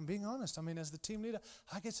team, I'm being honest. I mean, as the team leader,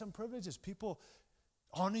 I get some privileges. People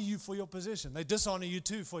honor you for your position. They dishonor you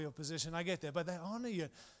too for your position. I get that. But they honor you.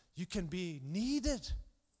 You can be needed.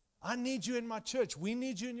 I need you in my church. We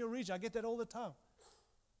need you in your region. I get that all the time.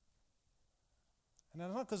 And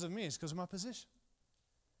it's not because of me. It's because of my position.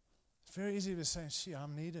 It's very easy to say,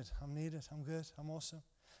 I'm needed. I'm needed. I'm good. I'm awesome.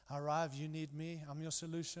 I arrive. You need me. I'm your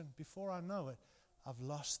solution. Before I know it, I've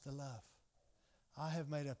lost the love. I have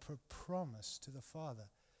made a promise to the Father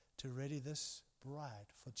to ready this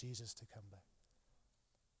bride for Jesus to come back.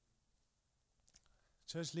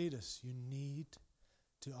 Church leaders, you need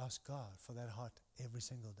to ask God for that heart every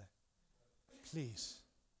single day. Please.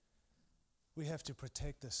 We have to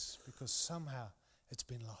protect this because somehow it's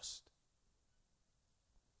been lost.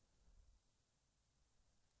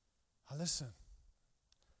 Now listen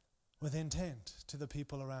with intent to the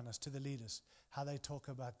people around us, to the leaders, how they talk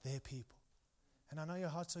about their people. And I know your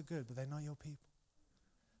hearts are good, but they're not your people.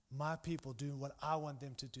 My people do what I want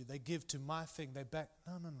them to do. They give to my thing. They back.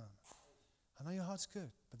 No. I know your heart's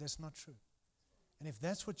good, but that's not true. And if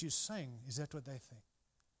that's what you're saying, is that what they think?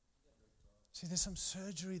 See, there's some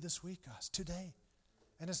surgery this week, guys, today.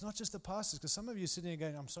 And it's not just the pastors, because some of you are sitting here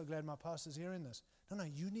going, I'm so glad my pastor's hearing this. No,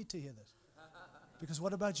 you need to hear this. Because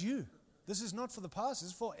what about you? This is not for the pastors,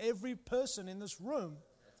 it's for every person in this room.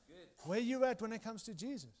 That's good. Where are you at when it comes to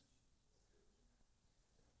Jesus?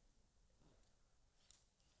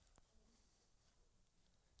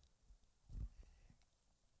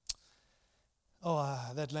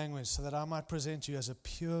 That language, so that I might present you as a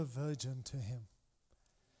pure virgin to him.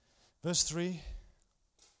 Verse 3,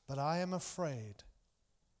 but I am afraid,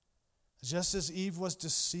 just as Eve was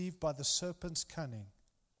deceived by the serpent's cunning,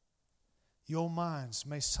 your minds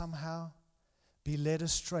may somehow be led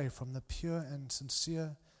astray from the pure and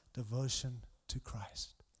sincere devotion to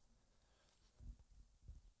Christ.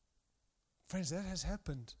 Friends, that has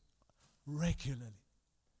happened regularly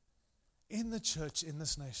in the church, in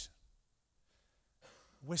this nation,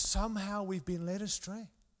 where somehow we've been led astray,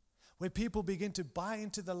 where people begin to buy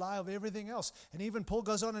into the lie of everything else. And even Paul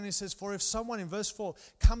goes on and he says, for if someone, in verse 4,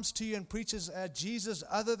 comes to you and preaches a Jesus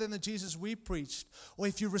other than the Jesus we preached, or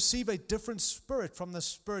if you receive a different spirit from the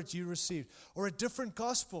spirit you received, or a different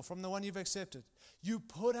gospel from the one you've accepted, you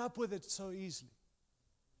put up with it so easily.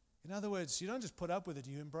 In other words, you don't just put up with it,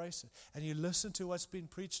 you embrace it. And you listen to what's been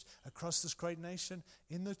preached across this great nation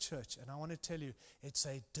in the church. And I want to tell you, it's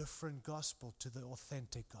a different gospel to the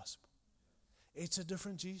authentic gospel. It's a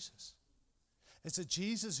different Jesus. It's a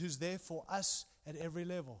Jesus who's there for us at every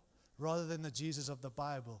level, rather than the Jesus of the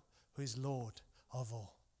Bible, who is Lord of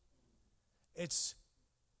all.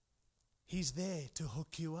 He's there to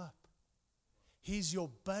hook you up. He's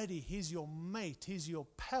your buddy. He's your mate. He's your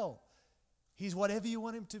pal. He's whatever you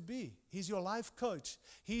want him to be. He's your life coach.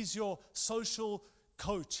 He's your social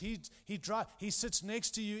coach. He sits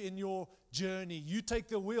next to you in your journey. You take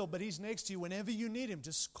the wheel, but he's next to you whenever you need him.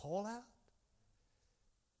 Just call out.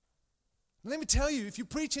 Let me tell you, if you're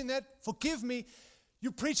preaching that, forgive me,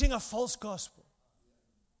 you're preaching a false gospel.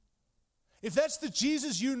 If that's the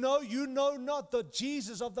Jesus you know not the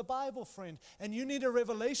Jesus of the Bible, friend. And you need a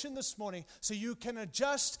revelation this morning so you can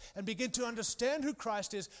adjust and begin to understand who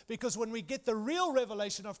Christ is. Because when we get the real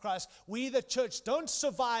revelation of Christ, we, the church, don't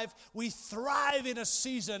survive. We thrive in a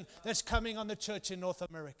season that's coming on the church in North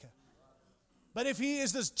America. But if he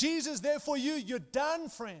is this Jesus there for you, you're done,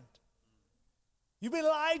 friend. You've been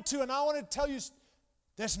lied to, and I want to tell you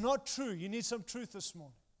that's not true. You need some truth this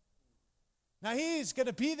morning. Now, he's going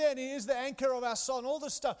to be there, and he is the anchor of our soul and all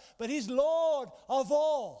this stuff. But he's Lord of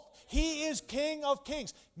all. He is King of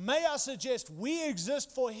kings. May I suggest we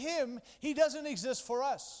exist for him. He doesn't exist for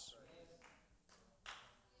us.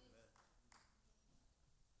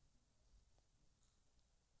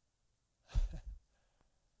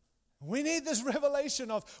 We need this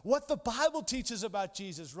revelation of what the Bible teaches about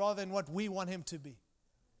Jesus rather than what we want him to be.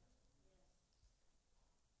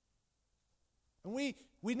 And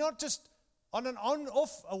we're not just on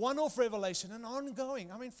a one-off revelation, an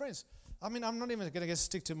ongoing. I mean, friends, I'm not even going to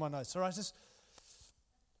stick to my notes. All right,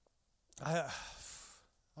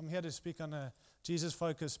 I'm here to speak on a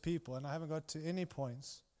Jesus-focused people, and I haven't got to any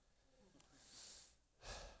points.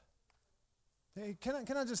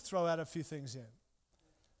 Can I just throw out a few things here?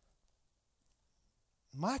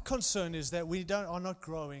 My concern is that we are not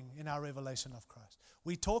growing in our revelation of Christ.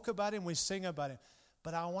 We talk about him, we sing about him.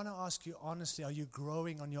 But I want to ask you honestly, are you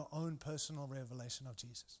growing on your own personal revelation of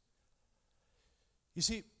Jesus? You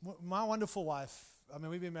see, my wonderful wife,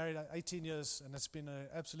 we've been married 18 years, and it's been an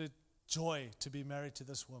absolute joy to be married to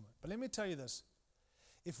this woman. But let me tell you this.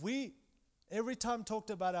 If we every time talked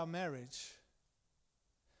about our marriage,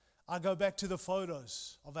 I go back to the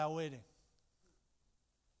photos of our wedding.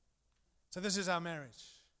 So this is our marriage.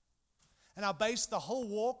 And I based the whole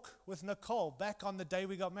walk with Nicole back on the day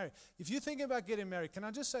we got married. If you're thinking about getting married, can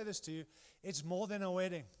I just say this to you? It's more than a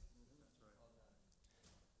wedding.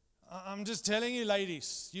 I'm just telling you,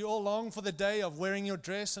 ladies, you all long for the day of wearing your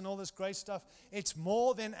dress and all this great stuff. It's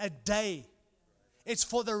more than a day. It's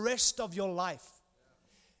for the rest of your life.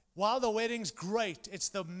 While the wedding's great, it's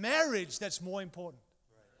the marriage that's more important.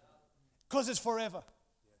 Because it's forever.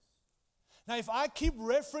 Now, if I keep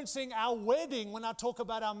referencing our wedding when I talk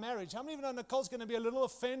about our marriage, how many of you know Nicole's going to be a little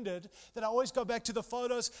offended that I always go back to the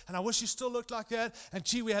photos and I wish you still looked like that, and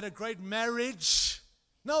gee, we had a great marriage.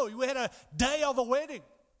 No, we had a day of a wedding.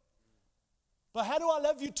 But how do I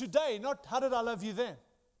love you today, not how did I love you then?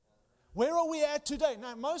 Where are we at today?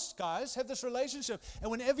 Now, most guys have this relationship, and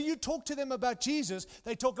whenever you talk to them about Jesus,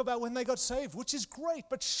 they talk about when they got saved, which is great.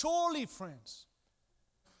 But surely, friends,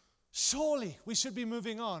 surely we should be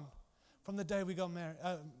moving on from the day we got married,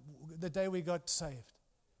 the day we got saved.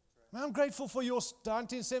 I'm grateful for your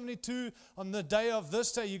 1972, on the day of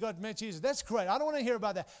this day you met Jesus. That's great. I don't want to hear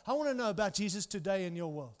about that. I want to know about Jesus today in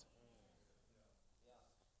your world.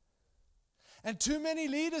 And too many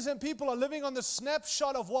leaders and people are living on the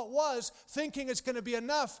snapshot of what was, thinking it's going to be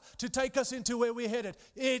enough to take us into where we're headed.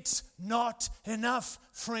 It's not enough,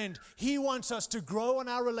 friend. He wants us to grow in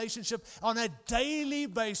our relationship on a daily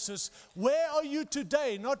basis. Where are you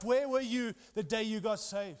today? Not where were you the day you got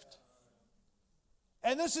saved.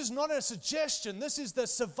 And this is not a suggestion. This is the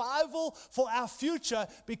survival for our future,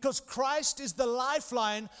 because Christ is the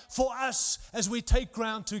lifeline for us as we take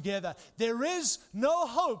ground together. There is no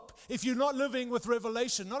hope if you're not living with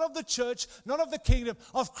revelation, not of the church, not of the kingdom,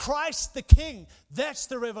 of Christ the King. That's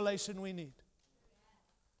the revelation we need.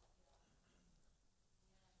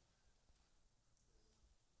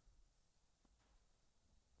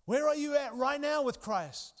 Where are you at right now with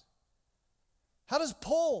Christ? How does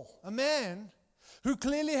Paul, a man who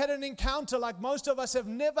clearly had an encounter like most of us have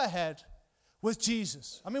never had with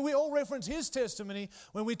Jesus. I mean, we all reference his testimony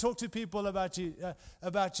when we talk to people about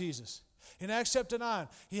Jesus. In Acts chapter 9,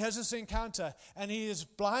 he has this encounter and he is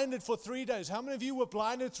blinded for 3 days. How many of you were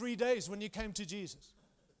blinded 3 days when you came to Jesus?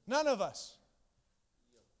 None of us.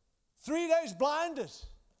 3 days blinded.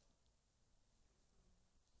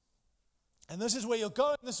 And this is where you'll go,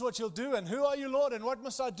 and this is what you'll do, and who are you, Lord, and what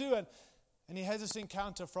must I do? And he has this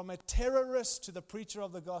encounter from a terrorist to the preacher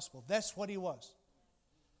of the gospel. That's what he was.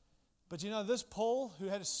 But you know, this Paul, who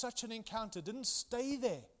had such an encounter, didn't stay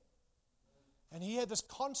there. And he had this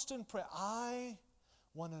constant prayer. I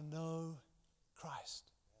want to know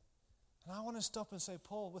Christ. And I want to stop and say,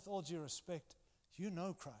 Paul, with all due respect, you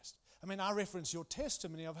know Christ. I mean, I reference your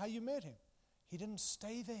testimony of how you met him. He didn't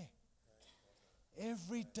stay there.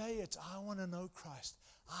 Every day it's, I want to know Christ.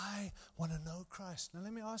 I want to know Christ. Now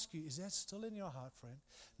let me ask you, is that still in your heart, friend?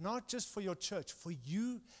 Not just for your church, for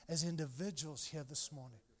you as individuals here this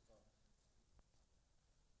morning.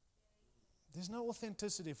 There's no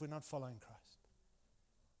authenticity if we're not following Christ.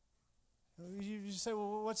 You say,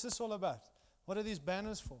 well, what's this all about? What are these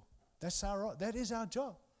banners for? That is our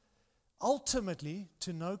job. Ultimately,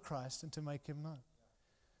 to know Christ and to make him known.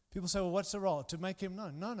 People say, well, what's the role? To make him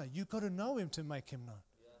known. No, you've got to know him to make him known.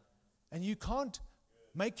 And you can't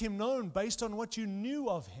make him known based on what you knew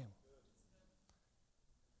of him.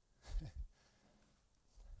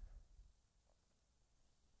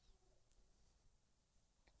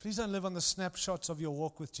 Please don't live on the snapshots of your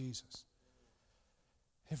walk with Jesus.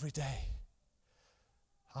 Every day,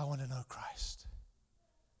 I want to know Christ.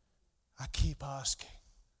 I keep asking.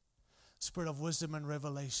 Spirit of wisdom and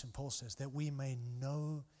revelation, Paul says, that we may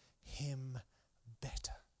know him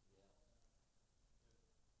better.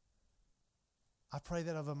 I pray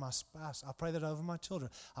that over my spouse. I pray that over my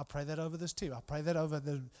children. I pray that over this team. I pray that over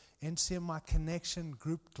the NCMI Connection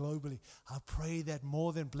group globally. I pray that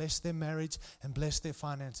more than bless their marriage and bless their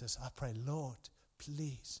finances. I pray, Lord,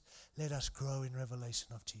 please let us grow in revelation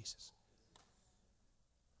of Jesus.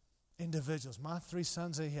 Individuals, my 3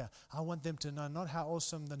 sons are here. I want them to know not how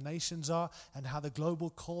awesome the nations are and how the global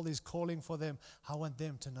call is calling for them. I want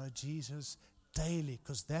them to know Jesus daily,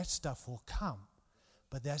 because that stuff will come,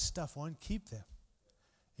 but that stuff won't keep them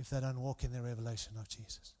if they don't walk in the revelation of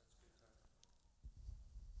Jesus.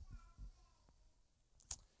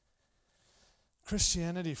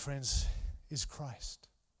 Christianity, friends, is Christ.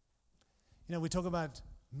 You know, we talk about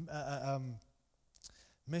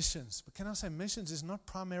missions, but can I say missions is not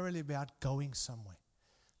primarily about going somewhere.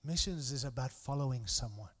 Missions is about following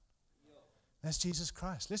someone. That's Jesus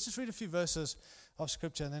Christ. Let's just read a few verses of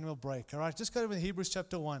Scripture and then we'll break. All right, just go to Hebrews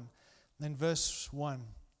chapter 1, then verse 1.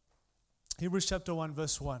 Hebrews chapter 1,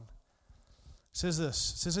 verse 1. It says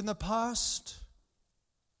this. It says, in the past,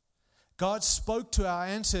 God spoke to our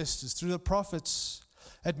ancestors through the prophets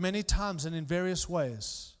at many times and in various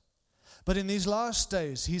ways. But in these last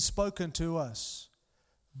days, he's spoken to us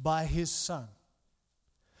by his Son,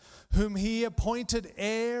 whom he appointed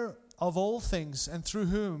heir of all things, and through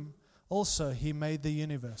whom also he made the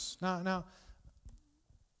universe. Now,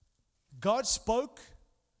 God spoke,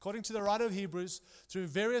 according to the writer of Hebrews, through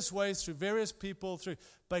various ways, through various people,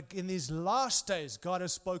 but in these last days, God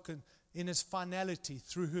has spoken in its finality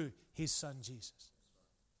through who? His Son, Jesus.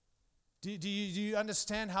 Do you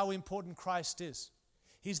understand how important Christ is?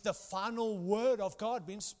 He's the final word of God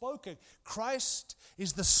being spoken. Christ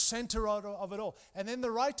is the center of it all. And then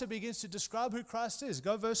the writer begins to describe who Christ is.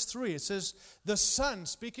 Go verse 3. It says, the Son,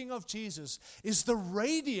 speaking of Jesus, is the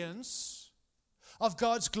radiance of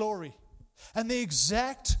God's glory and the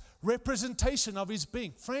exact representation of His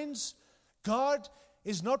being. Friends, God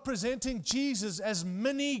is not presenting Jesus as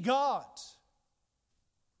mini God.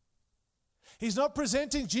 He's not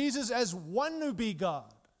presenting Jesus as one who be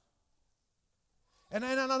God. And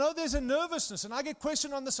I know there's a nervousness, and I get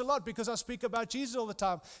questioned on this a lot because I speak about Jesus all the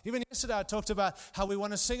time. Even yesterday I talked about how we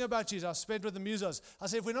want to sing about Jesus. I spent with the musos. I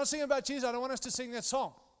said, if we're not singing about Jesus, I don't want us to sing that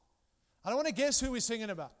song. I don't want to guess who we're singing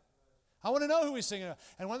about. I want to know who we're singing about.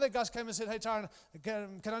 And one of the guys came and said, hey, Tyron,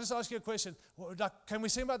 can I just ask you a question? Can we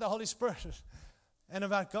sing about the Holy Spirit and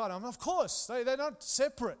about God? Of course. They're not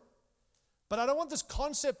separate. But I don't want this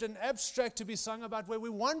concept and abstract to be sung about where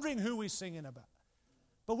we're wondering who we're singing about.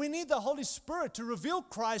 But we need the Holy Spirit to reveal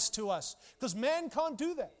Christ to us because man can't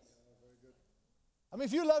do that. I mean,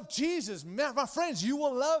 if you love Jesus, my friends, you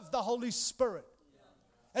will love the Holy Spirit.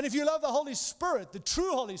 And if you love the Holy Spirit, the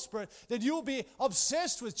true Holy Spirit, then you'll be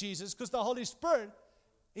obsessed with Jesus because the Holy Spirit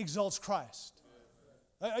exalts Christ.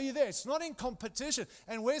 Are you there? It's not in competition.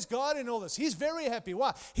 And where's God in all this? He's very happy.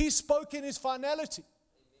 Why? He spoke in His finality.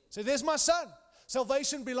 So there's my Son.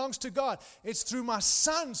 Salvation belongs to God. It's through my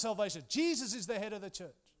Son salvation. Jesus is the head of the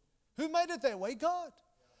church. Who made it that way? God.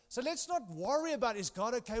 So let's not worry about, is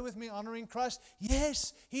God okay with me honoring Christ?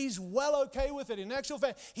 Yes, He's well okay with it. In actual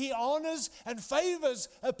fact, He honors and favors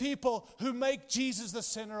a people who make Jesus the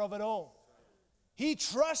center of it all. He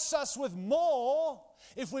trusts us with more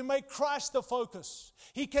if we make Christ the focus.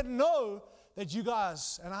 He can know that you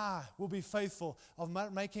guys and I will be faithful of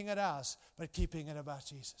making it ours, but keeping it about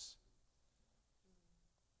Jesus.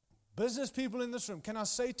 Business people in this room, can I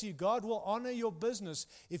say to you, God will honor your business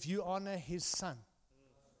if you honor His Son.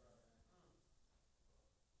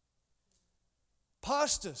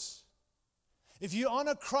 Pastors, if you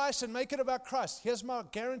honor Christ and make it about Christ, here's my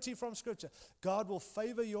guarantee from Scripture. God will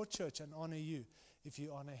favor your church and honor you if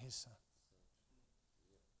you honor His Son.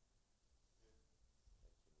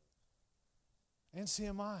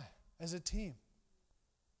 NCMI, as a team,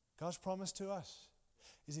 God's promise to us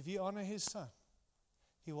is if you honor His Son,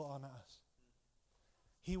 He will honor us.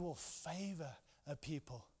 He will favor a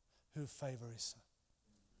people who favor His Son.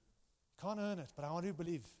 Can't earn it, but I want to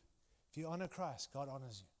believe if you honor Christ, God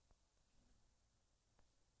honors you.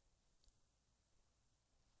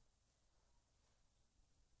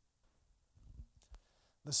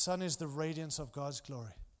 The Son is the radiance of God's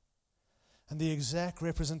glory and the exact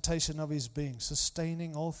representation of His being,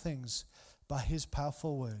 sustaining all things by His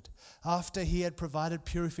powerful word. After He had provided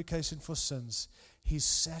purification for sins, He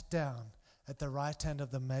sat down at the right hand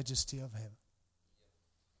of the majesty of heaven.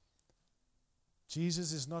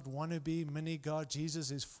 Jesus is not wannabe mini God.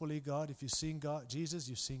 Jesus is fully God. If you've seen God, Jesus,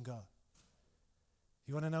 you've seen God.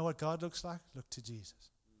 You want to know what God looks like? Look to Jesus.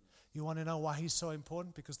 You want to know why He's so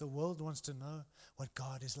important? Because the world wants to know what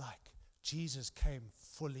God is like. Jesus came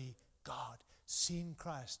fully God. Seen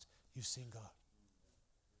Christ, you've seen God.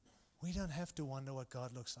 We don't have to wonder what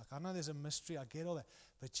God looks like. I know there's a mystery, I get all that.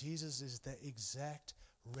 But Jesus is the exact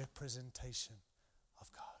representation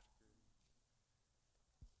of God.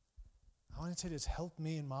 I want to tell you, it's helped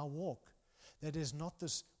me in my walk. That is not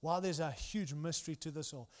this, while there's a huge mystery to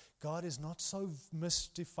this all, God is not so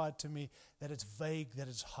mystified to me that it's vague, that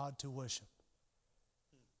it's hard to worship.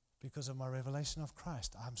 Because of my revelation of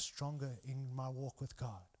Christ, I'm stronger in my walk with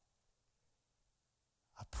God.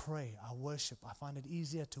 I pray, I worship. I find it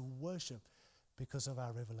easier to worship because of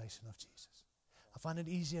our revelation of Jesus. I find it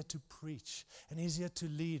easier to preach and easier to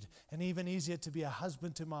lead and even easier to be a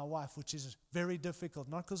husband to my wife, which is very difficult,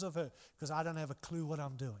 not because of her, because I don't have a clue what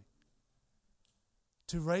I'm doing.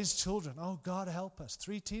 To raise children, oh, God help us.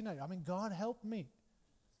 3 teenagers, God help me.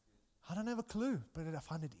 I don't have a clue, but I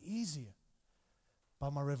find it easier by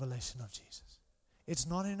my revelation of Jesus. It's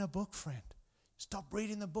not in a book, friend. Stop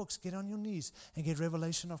reading the books, get on your knees and get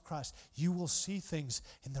revelation of Christ. You will see things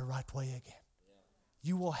in the right way again.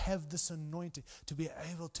 You will have this anointing to be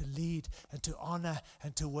able to lead and to honor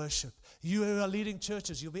and to worship. You who are leading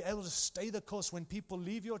churches, you'll be able to stay the course when people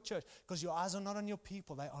leave your church because your eyes are not on your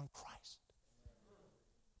people, they're on Christ.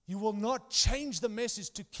 You will not change the message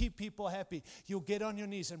to keep people happy. You'll get on your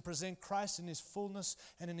knees and present Christ in His fullness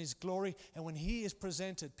and in His glory. And when He is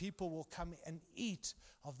presented, people will come and eat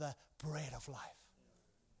of the bread of life.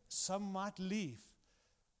 Some might leave,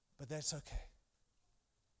 but that's okay.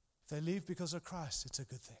 If they leave because of Christ, it's a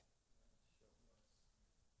good thing.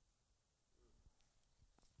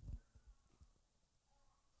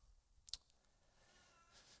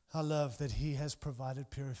 I love that He has provided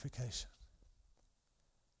purification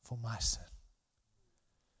for my sin.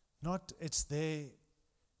 Not it's there,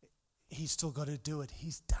 He's still got to do it.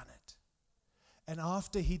 He's done it. And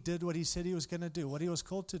after He did what He said He was going to do, what He was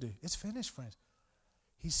called to do, it's finished, friends.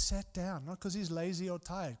 He sat down, not because He's lazy or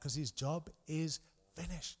tired, because His job is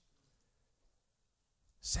finished.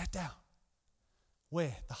 Sat down.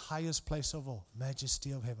 Where? The highest place of all,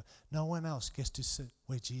 majesty of heaven. No one else gets to sit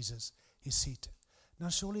where Jesus is seated. Now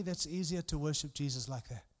surely that's easier to worship Jesus like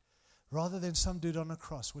that, rather than some dude on a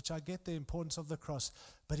cross, which I get the importance of the cross,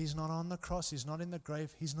 but He's not on the cross, He's not in the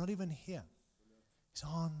grave, He's not even here. He's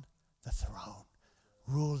on the throne,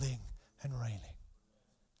 ruling and reigning.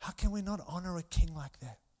 How can we not honor a king like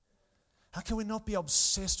that? How can we not be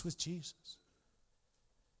obsessed with Jesus?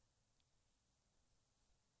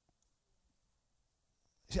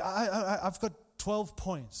 See, I've got 12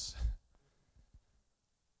 points.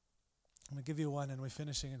 I'm going to give you one and we're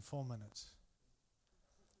finishing in 4 minutes.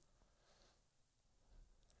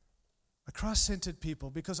 A Christ-centered people,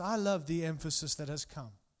 because I love the emphasis that has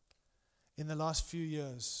come in the last few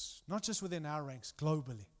years, not just within our ranks,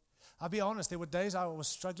 globally. I'll be honest, there were days I was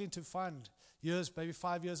struggling to find, maybe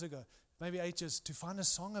 5 years ago, maybe 8 years, to find a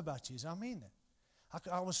song about Jesus. I mean that.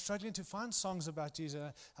 I was struggling to find songs about Jesus.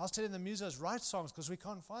 I was telling the musos, write songs because we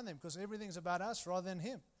can't find them because everything's about us rather than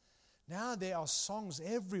Him. Now there are songs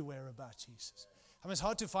everywhere about Jesus. I mean, it's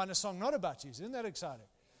hard to find a song not about Jesus. Isn't that exciting?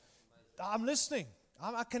 I'm listening.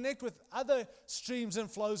 I connect with other streams and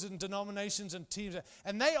flows and denominations and teams,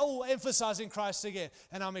 and they all emphasizing Christ again,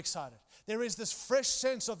 and I'm excited. There is this fresh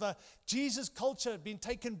sense of the Jesus culture being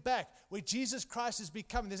taken back, where Jesus Christ is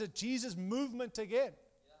becoming. There's a Jesus movement again.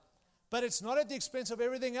 But it's not at the expense of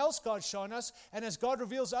everything else God's shown us. And as God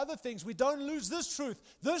reveals other things, we don't lose this truth.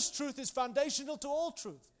 This truth is foundational to all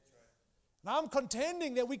truth. And I'm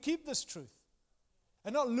contending that we keep this truth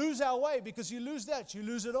and not lose our way, because you lose that, you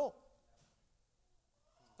lose it all.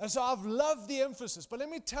 And so I've loved the emphasis. But let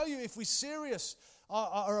me tell you, if we're serious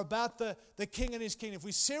are about the King and His kingdom, if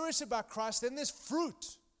we're serious about Christ, then there's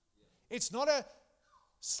fruit. It's not a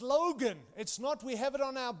slogan. It's not we have it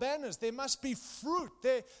on our banners. There must be fruit.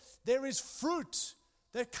 There is fruit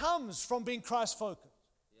that comes from being Christ-focused.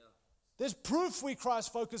 Yeah. There's proof we're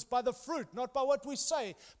Christ-focused by the fruit, not by what we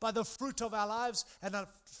say, by the fruit of our lives and the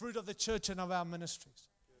fruit of the church and of our ministries.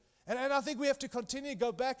 And I think we have to continue to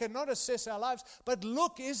go back and not assess our lives, but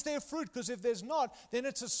look, is there fruit? Because if there's not, then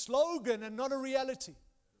it's a slogan and not a reality.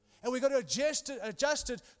 And we've got to adjust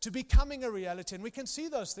it to becoming a reality. And we can see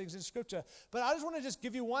those things in Scripture. But I just want to just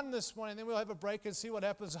give you one this morning, and then we'll have a break and see what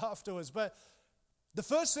happens afterwards. But the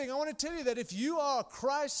first thing I want to tell you, that if you are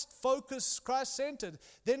Christ-focused, Christ-centered,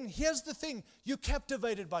 then here's the thing. You're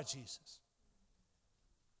captivated by Jesus.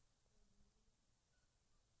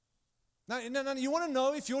 Now, you want to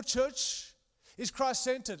know if your church is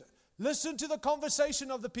Christ-centered? Listen to the conversation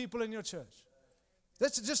of the people in your church.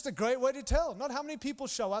 That's just a great way to tell. Not how many people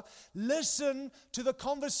show up. Listen to the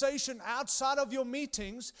conversation outside of your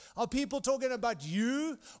meetings of people talking about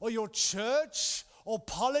you or your church or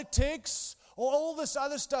politics or all this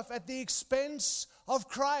other stuff at the expense of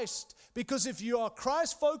Christ. Because if you are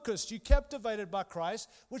Christ-focused, you're captivated by Christ,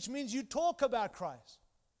 which means you talk about Christ.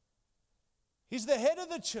 He's the head of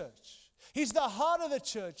the church. He's the heart of the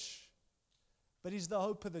church. But He's the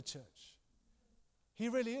hope of the church. He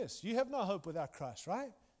really is. You have no hope without Christ,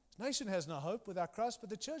 right? This nation has no hope without Christ, but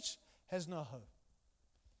the church has no hope.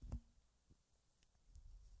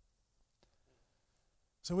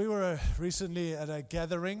 So we were recently at a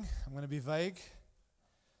gathering. I'm going to be vague.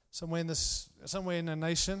 Somewhere in a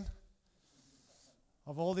nation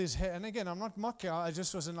of all these. And again, I'm not mocking. It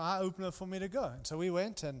just was an eye opener for me to go. And so we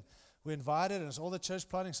went and we invited, and it's all the church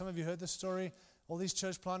planting. Some of you heard this story. All these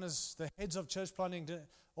church planters, the heads of church planting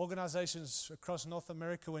organizations across North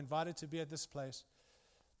America were invited to be at this place.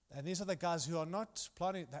 And these are the guys who are not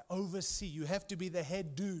planting, they oversee. You have to be the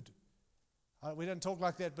head dude. We don't talk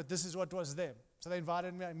like that, but this is what was them. So they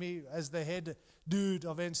invited me as the head dude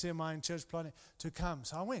of NCMI and church planting to come.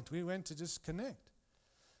 So I went. We went to just connect.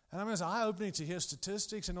 And I mean, it was eye-opening to hear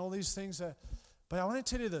statistics and all these things. But I want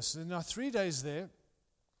to tell you this. In our 3 days there,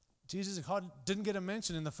 Jesus didn't get a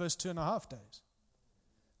mention in the first 2.5 days.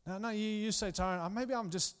 Now you say, Tyron, maybe I'm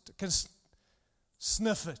just can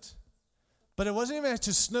sniff it. But it wasn't even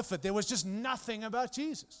to sniff it. There was just nothing about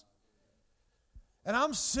Jesus. And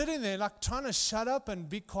I'm sitting there like trying to shut up and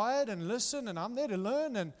be quiet and listen, and I'm there to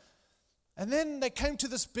learn. And then they came to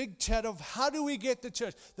this big chat of how do we get the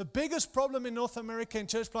church? The biggest problem in North America in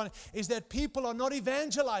church planting is that people are not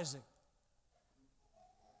evangelizing.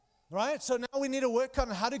 Right? So now we need to work on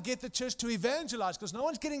how to get the church to evangelize because no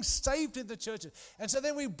one's getting saved in the churches. And so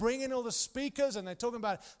then we bring in all the speakers and they're talking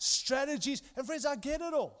about strategies. And friends, I get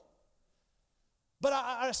it all. But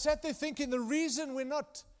I sat there thinking the reason we're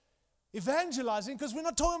not evangelizing because we're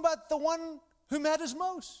not talking about the one who matters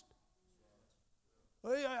most.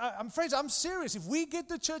 Friends, I'm serious. If we get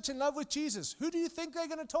the church in love with Jesus, who do you think they're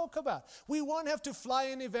going to talk about? We won't have to fly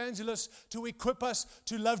in evangelists to equip us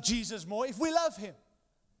to love Jesus more if we love him.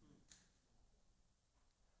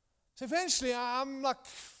 So eventually, I'm like,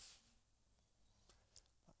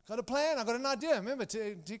 got a plan, I got an idea. Remember,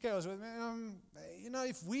 TK was with me.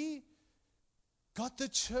 If we got the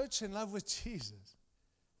church in love with Jesus,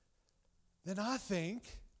 then I think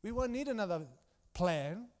we won't need another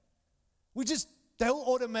plan. They'll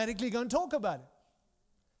automatically go and talk about it.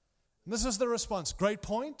 And this was the response. Great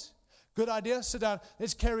point. Good idea. Sit down.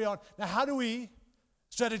 Let's carry on. Now, how do we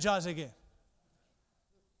strategize again?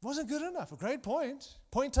 Wasn't good enough. A great point.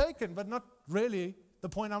 Point taken, but not really the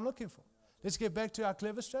point I'm looking for. Let's get back to our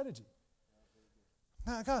clever strategy.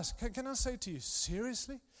 Now, guys, can I say to you,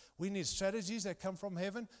 seriously? We need strategies that come from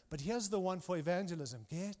heaven, but here's the one for evangelism.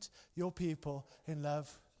 Get your people in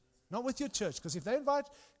love. Not with your church, because if they invite,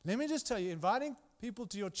 let me just tell you, inviting people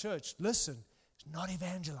to your church, listen, is not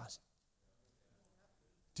evangelizing.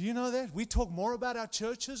 Do you know that? We talk more about our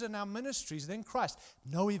churches and our ministries than Christ.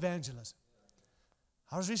 No evangelism.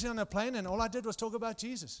 I was recently on a plane and all I did was talk about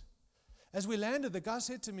Jesus. As we landed, the guy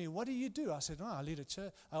said to me, "What do you do?" I said, "I lead a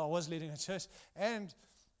church." I was leading a church and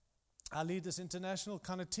I lead this international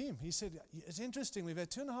kind of team. He said, "It's interesting. We've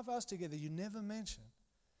had 2.5 hours together. You never mentioned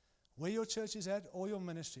where your church is at or your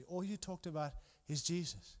ministry. All you talked about is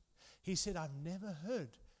Jesus." He said, "I've never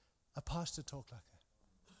heard a pastor talk like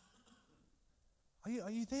that."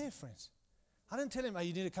 Are you there, friends? I didn't tell him,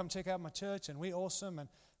 "You need to come check out my church and we're awesome." And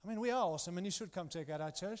we are awesome and you should come check out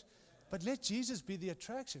our church. But let Jesus be the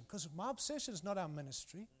attraction because my obsession is not our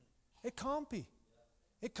ministry. It can't be.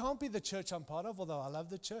 It can't be the church I'm part of, although I love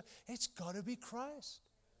the church. It's got to be Christ.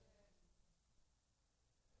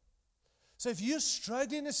 So if you're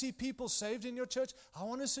struggling to see people saved in your church, I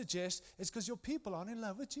want to suggest it's because your people aren't in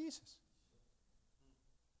love with Jesus.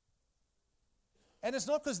 And it's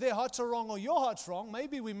not because their hearts are wrong or your heart's wrong.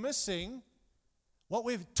 Maybe we're missing what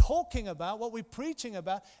we're talking about, what we're preaching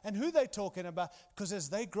about, and who they're talking about. Because as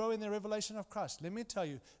they grow in their revelation of Christ, let me tell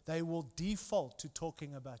you, they will default to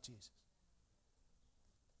talking about Jesus.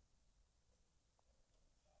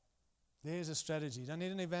 There's a strategy. You don't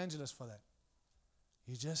need an evangelist for that.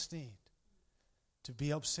 You just need to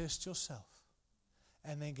be obsessed yourself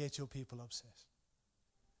and then get your people obsessed.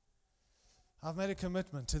 I've made a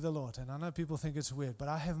commitment to the Lord, and I know people think it's weird, but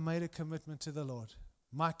I have made a commitment to the Lord.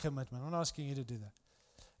 My commitment, I'm not asking you to do that,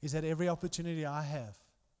 is that every opportunity I have,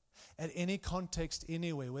 at any context,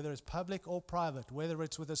 anywhere, whether it's public or private, whether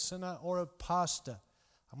it's with a sinner or a pastor,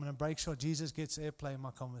 I'm going to make sure Jesus gets airplay in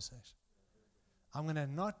my conversation. I'm going to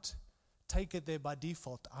not take it there by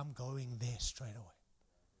default. I'm going there straight away.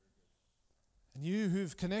 And you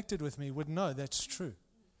who've connected with me would know that's true.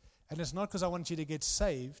 And it's not because I want you to get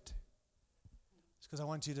saved. It's because I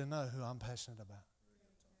want you to know who I'm passionate about.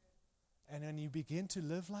 And when you begin to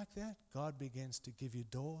live like that, God begins to give you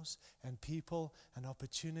doors and people and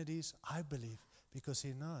opportunities, I believe, because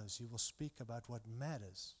He knows you will speak about what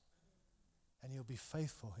matters. And you'll be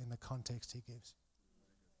faithful in the context He gives.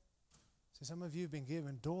 See, some of you have been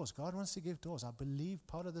given doors. God wants to give doors. I believe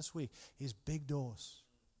part of this week is big doors.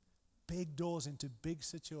 Big doors into big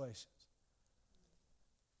situations.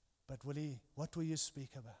 But what will you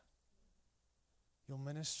speak about? Your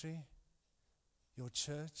ministry, your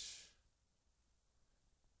church,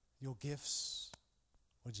 your gifts,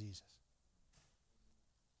 or Jesus?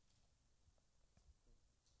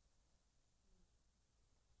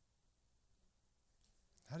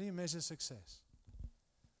 How do you measure success?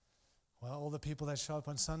 Well, all the people that show up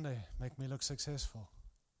on Sunday make me look successful.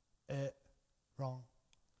 Wrong.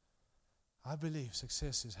 I believe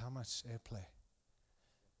success is how much airplay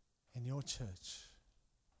in your church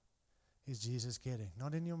is Jesus getting,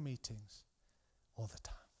 not in your meetings all the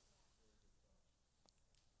time.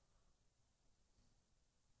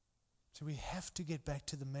 So we have to get back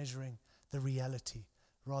to the measuring the reality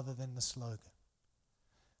rather than the slogan.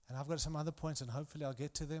 And I've got some other points, and hopefully I'll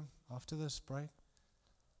get to them after this break.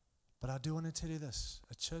 But I do want to tell you this.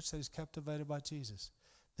 A church that is captivated by Jesus,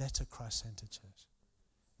 that's a Christ-centered church.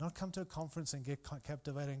 Not come to a conference and get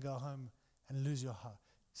captivated and go home and lose your heart.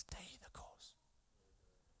 Stay the course.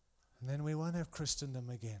 And then we won't have Christendom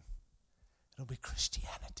again. It'll be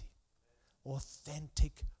Christianity.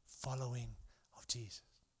 Authentic following of Jesus.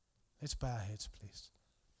 Let's bow our heads, please.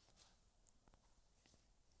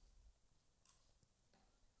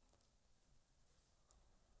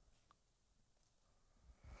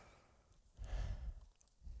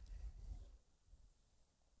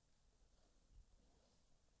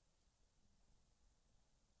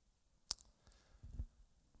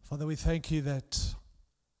 Father, we thank you that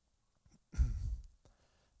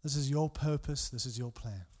this is your purpose, this is your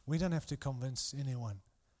plan. We don't have to convince anyone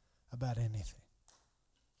about anything.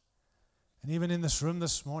 And even in this room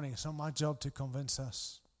this morning, it's not my job to convince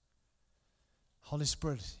us. Holy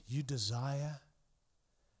Spirit, you desire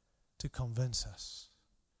to convince us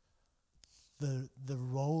the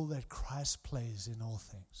role that Christ plays in all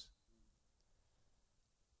things.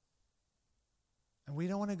 And we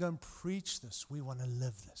don't want to go and preach this. We want to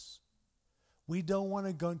live this. We don't want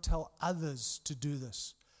to go and tell others to do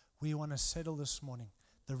this. We want to settle this morning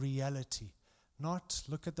the reality. Not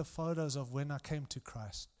look at the photos of when I came to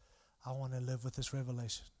Christ. I want to live with this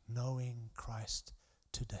revelation, knowing Christ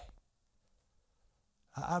today.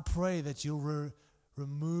 I pray that you'll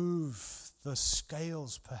remove the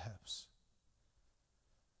scales, perhaps.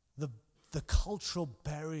 The cultural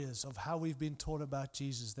barriers of how we've been taught about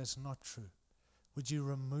Jesus that's not true. Would you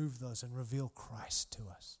remove those and reveal Christ to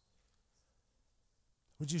us?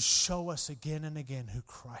 Would you show us again and again who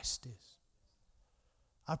Christ is?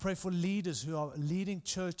 I pray for leaders who are leading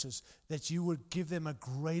churches that you would give them a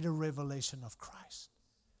greater revelation of Christ.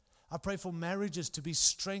 I pray for marriages to be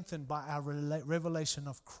strengthened by our revelation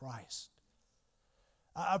of Christ.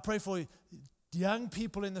 I pray for young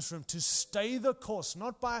people in this room to stay the course,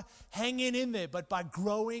 not by hanging in there, but by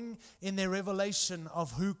growing in their revelation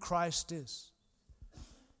of who Christ is.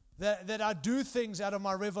 That I do things out of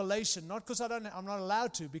my revelation, not because I'm not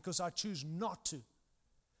allowed to, because I choose not to,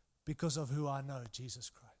 because of who I know,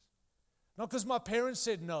 Jesus Christ. Not because my parents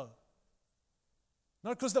said no.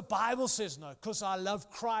 Not because the Bible says no, because I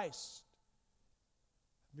love Christ.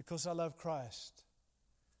 Because I love Christ,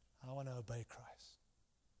 I want to obey Christ.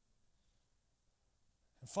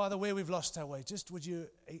 And Father, where we've lost our way, would you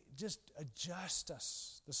just adjust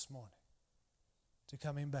us this morning to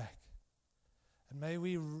coming back. And may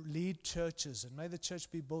we lead churches, and may the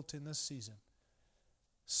church be built in this season,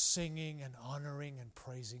 singing and honoring and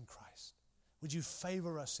praising Christ. Would you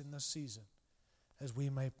favor us in this season as we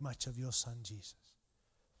make much of your Son, Jesus?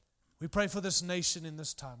 We pray for this nation in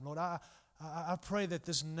this time. Lord, I pray that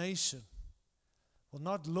this nation will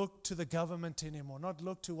not look to the government anymore, not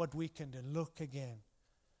look to what we can do, look again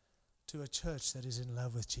to a church that is in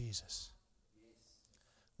love with Jesus.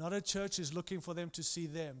 Not a church is looking for them to see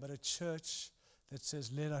them, but a church that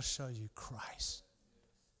says, let us show you Christ.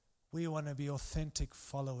 We want to be authentic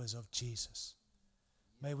followers of Jesus.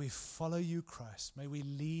 May we follow you, Christ. May we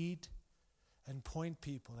lead and point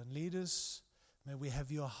people. And leaders, may we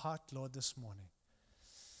have your heart, Lord, this morning.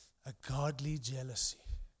 A godly jealousy.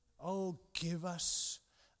 Oh, give us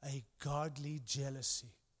a godly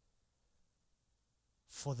jealousy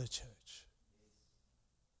for the church.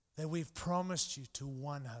 That we've promised you to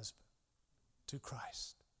one husband, to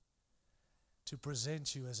Christ, to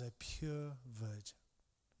present you as a pure virgin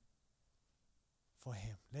for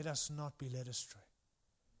him. Let us not be led astray.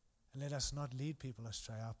 And let us not lead people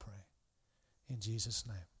astray, I pray. In Jesus'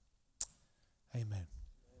 name. Amen.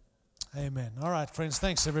 Amen. All right, friends.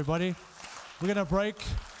 Thanks, everybody. We're going to break.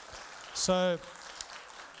 So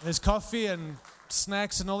there's coffee and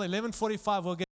snacks and all. 11:45 we'll get